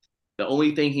what? The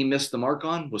only thing he missed the mark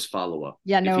on was follow up.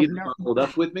 Yeah, if he followed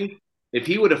up with me, if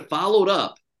he would have followed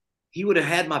up, he would have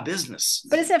had my business.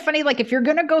 But isn't it funny? Like, if you're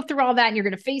going to go through all that and you're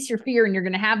going to face your fear and you're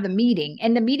going to have the meeting,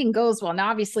 and the meeting goes well,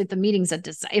 now obviously if the meeting's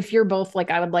if you're both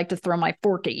like, I would like to throw my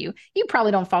fork at you, you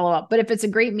probably don't follow up. But if it's a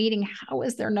great meeting, how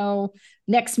is there no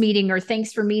next meeting, or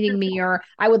thanks for meeting me, or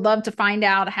I would love to find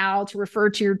out how to refer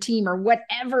to your team, or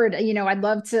whatever, I'd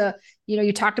love to,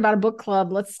 you talked about a book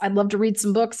club. I'd love to read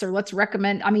some books, or let's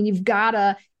recommend. I mean, you've got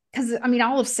to, because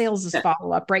all of sales is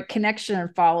follow up, right? Connection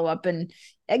and follow up. And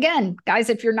again, guys,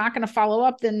 if you're not going to follow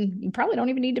up, then you probably don't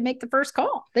even need to make the first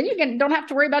call. Then you don't have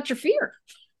to worry about your fear.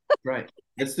 Right.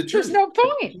 That's the truth. There's no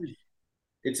point.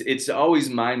 It's always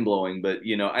mind blowing, but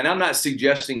and I'm not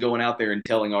suggesting going out there and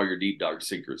telling all your deep dark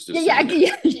secrets.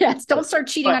 Yes. Don't start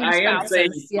cheating on your spouses. I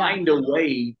am saying find a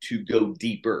way to go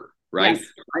deeper, right? Yes.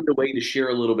 Find a way to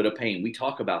share a little bit of pain. We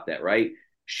talk about that, right?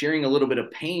 Sharing a little bit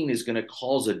of pain is going to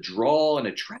cause a draw and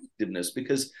attractiveness,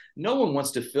 because no one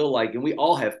wants to feel like, and we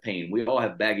all have pain, we all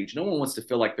have baggage. No one wants to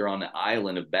feel like they're on the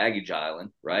island of baggage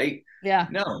island, right? Yeah.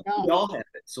 No, we all have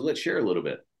it. So let's share a little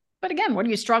bit. But again, what are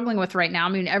you struggling with right now? I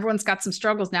mean, everyone's got some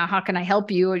struggles now. How can I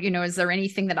help you? Is there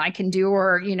anything that I can do,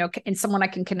 or, and someone I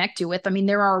can connect you with? I mean,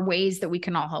 there are ways that we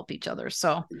can all help each other.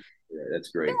 So yeah, that's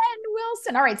great. Ben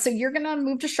Wilson. All right. So you're going to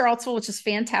move to Charlottesville, which is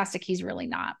fantastic. He's really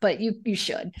not, but you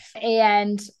should.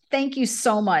 And thank you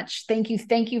so much. Thank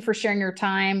you for sharing your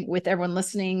time with everyone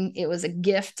listening. It was a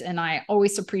gift, and I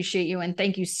always appreciate you. And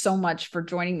thank you so much for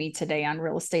joining me today on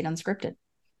Real Estate Unscripted.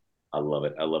 I love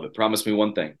it. Promise me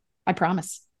one thing. I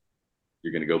promise.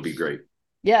 You're going to go be great.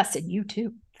 Yes. And you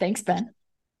too. Thanks, Ben.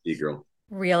 See you, girl.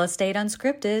 Real Estate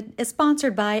Unscripted is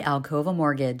sponsored by Alcova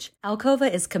Mortgage.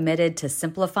 Alcova is committed to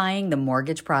simplifying the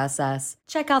mortgage process.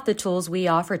 Check out the tools we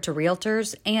offer to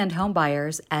realtors and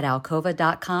homebuyers at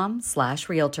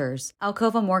alcova.com/realtors.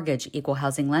 Alcova Mortgage, Equal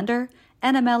Housing Lender,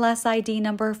 NMLS ID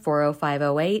number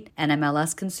 40508,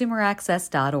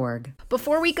 NMLSconsumeraccess.org.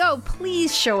 Before we go,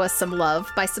 please show us some love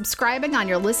by subscribing on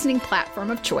your listening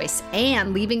platform of choice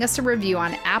and leaving us a review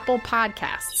on Apple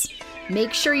Podcasts.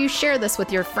 Make sure you share this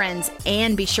with your friends,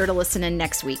 and be sure to listen in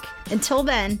next week. Until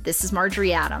then, this is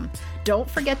Marjorie Adam. Don't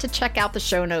forget to check out the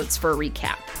show notes for a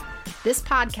recap. This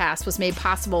podcast was made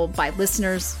possible by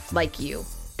listeners like you.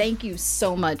 Thank you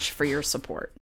so much for your support.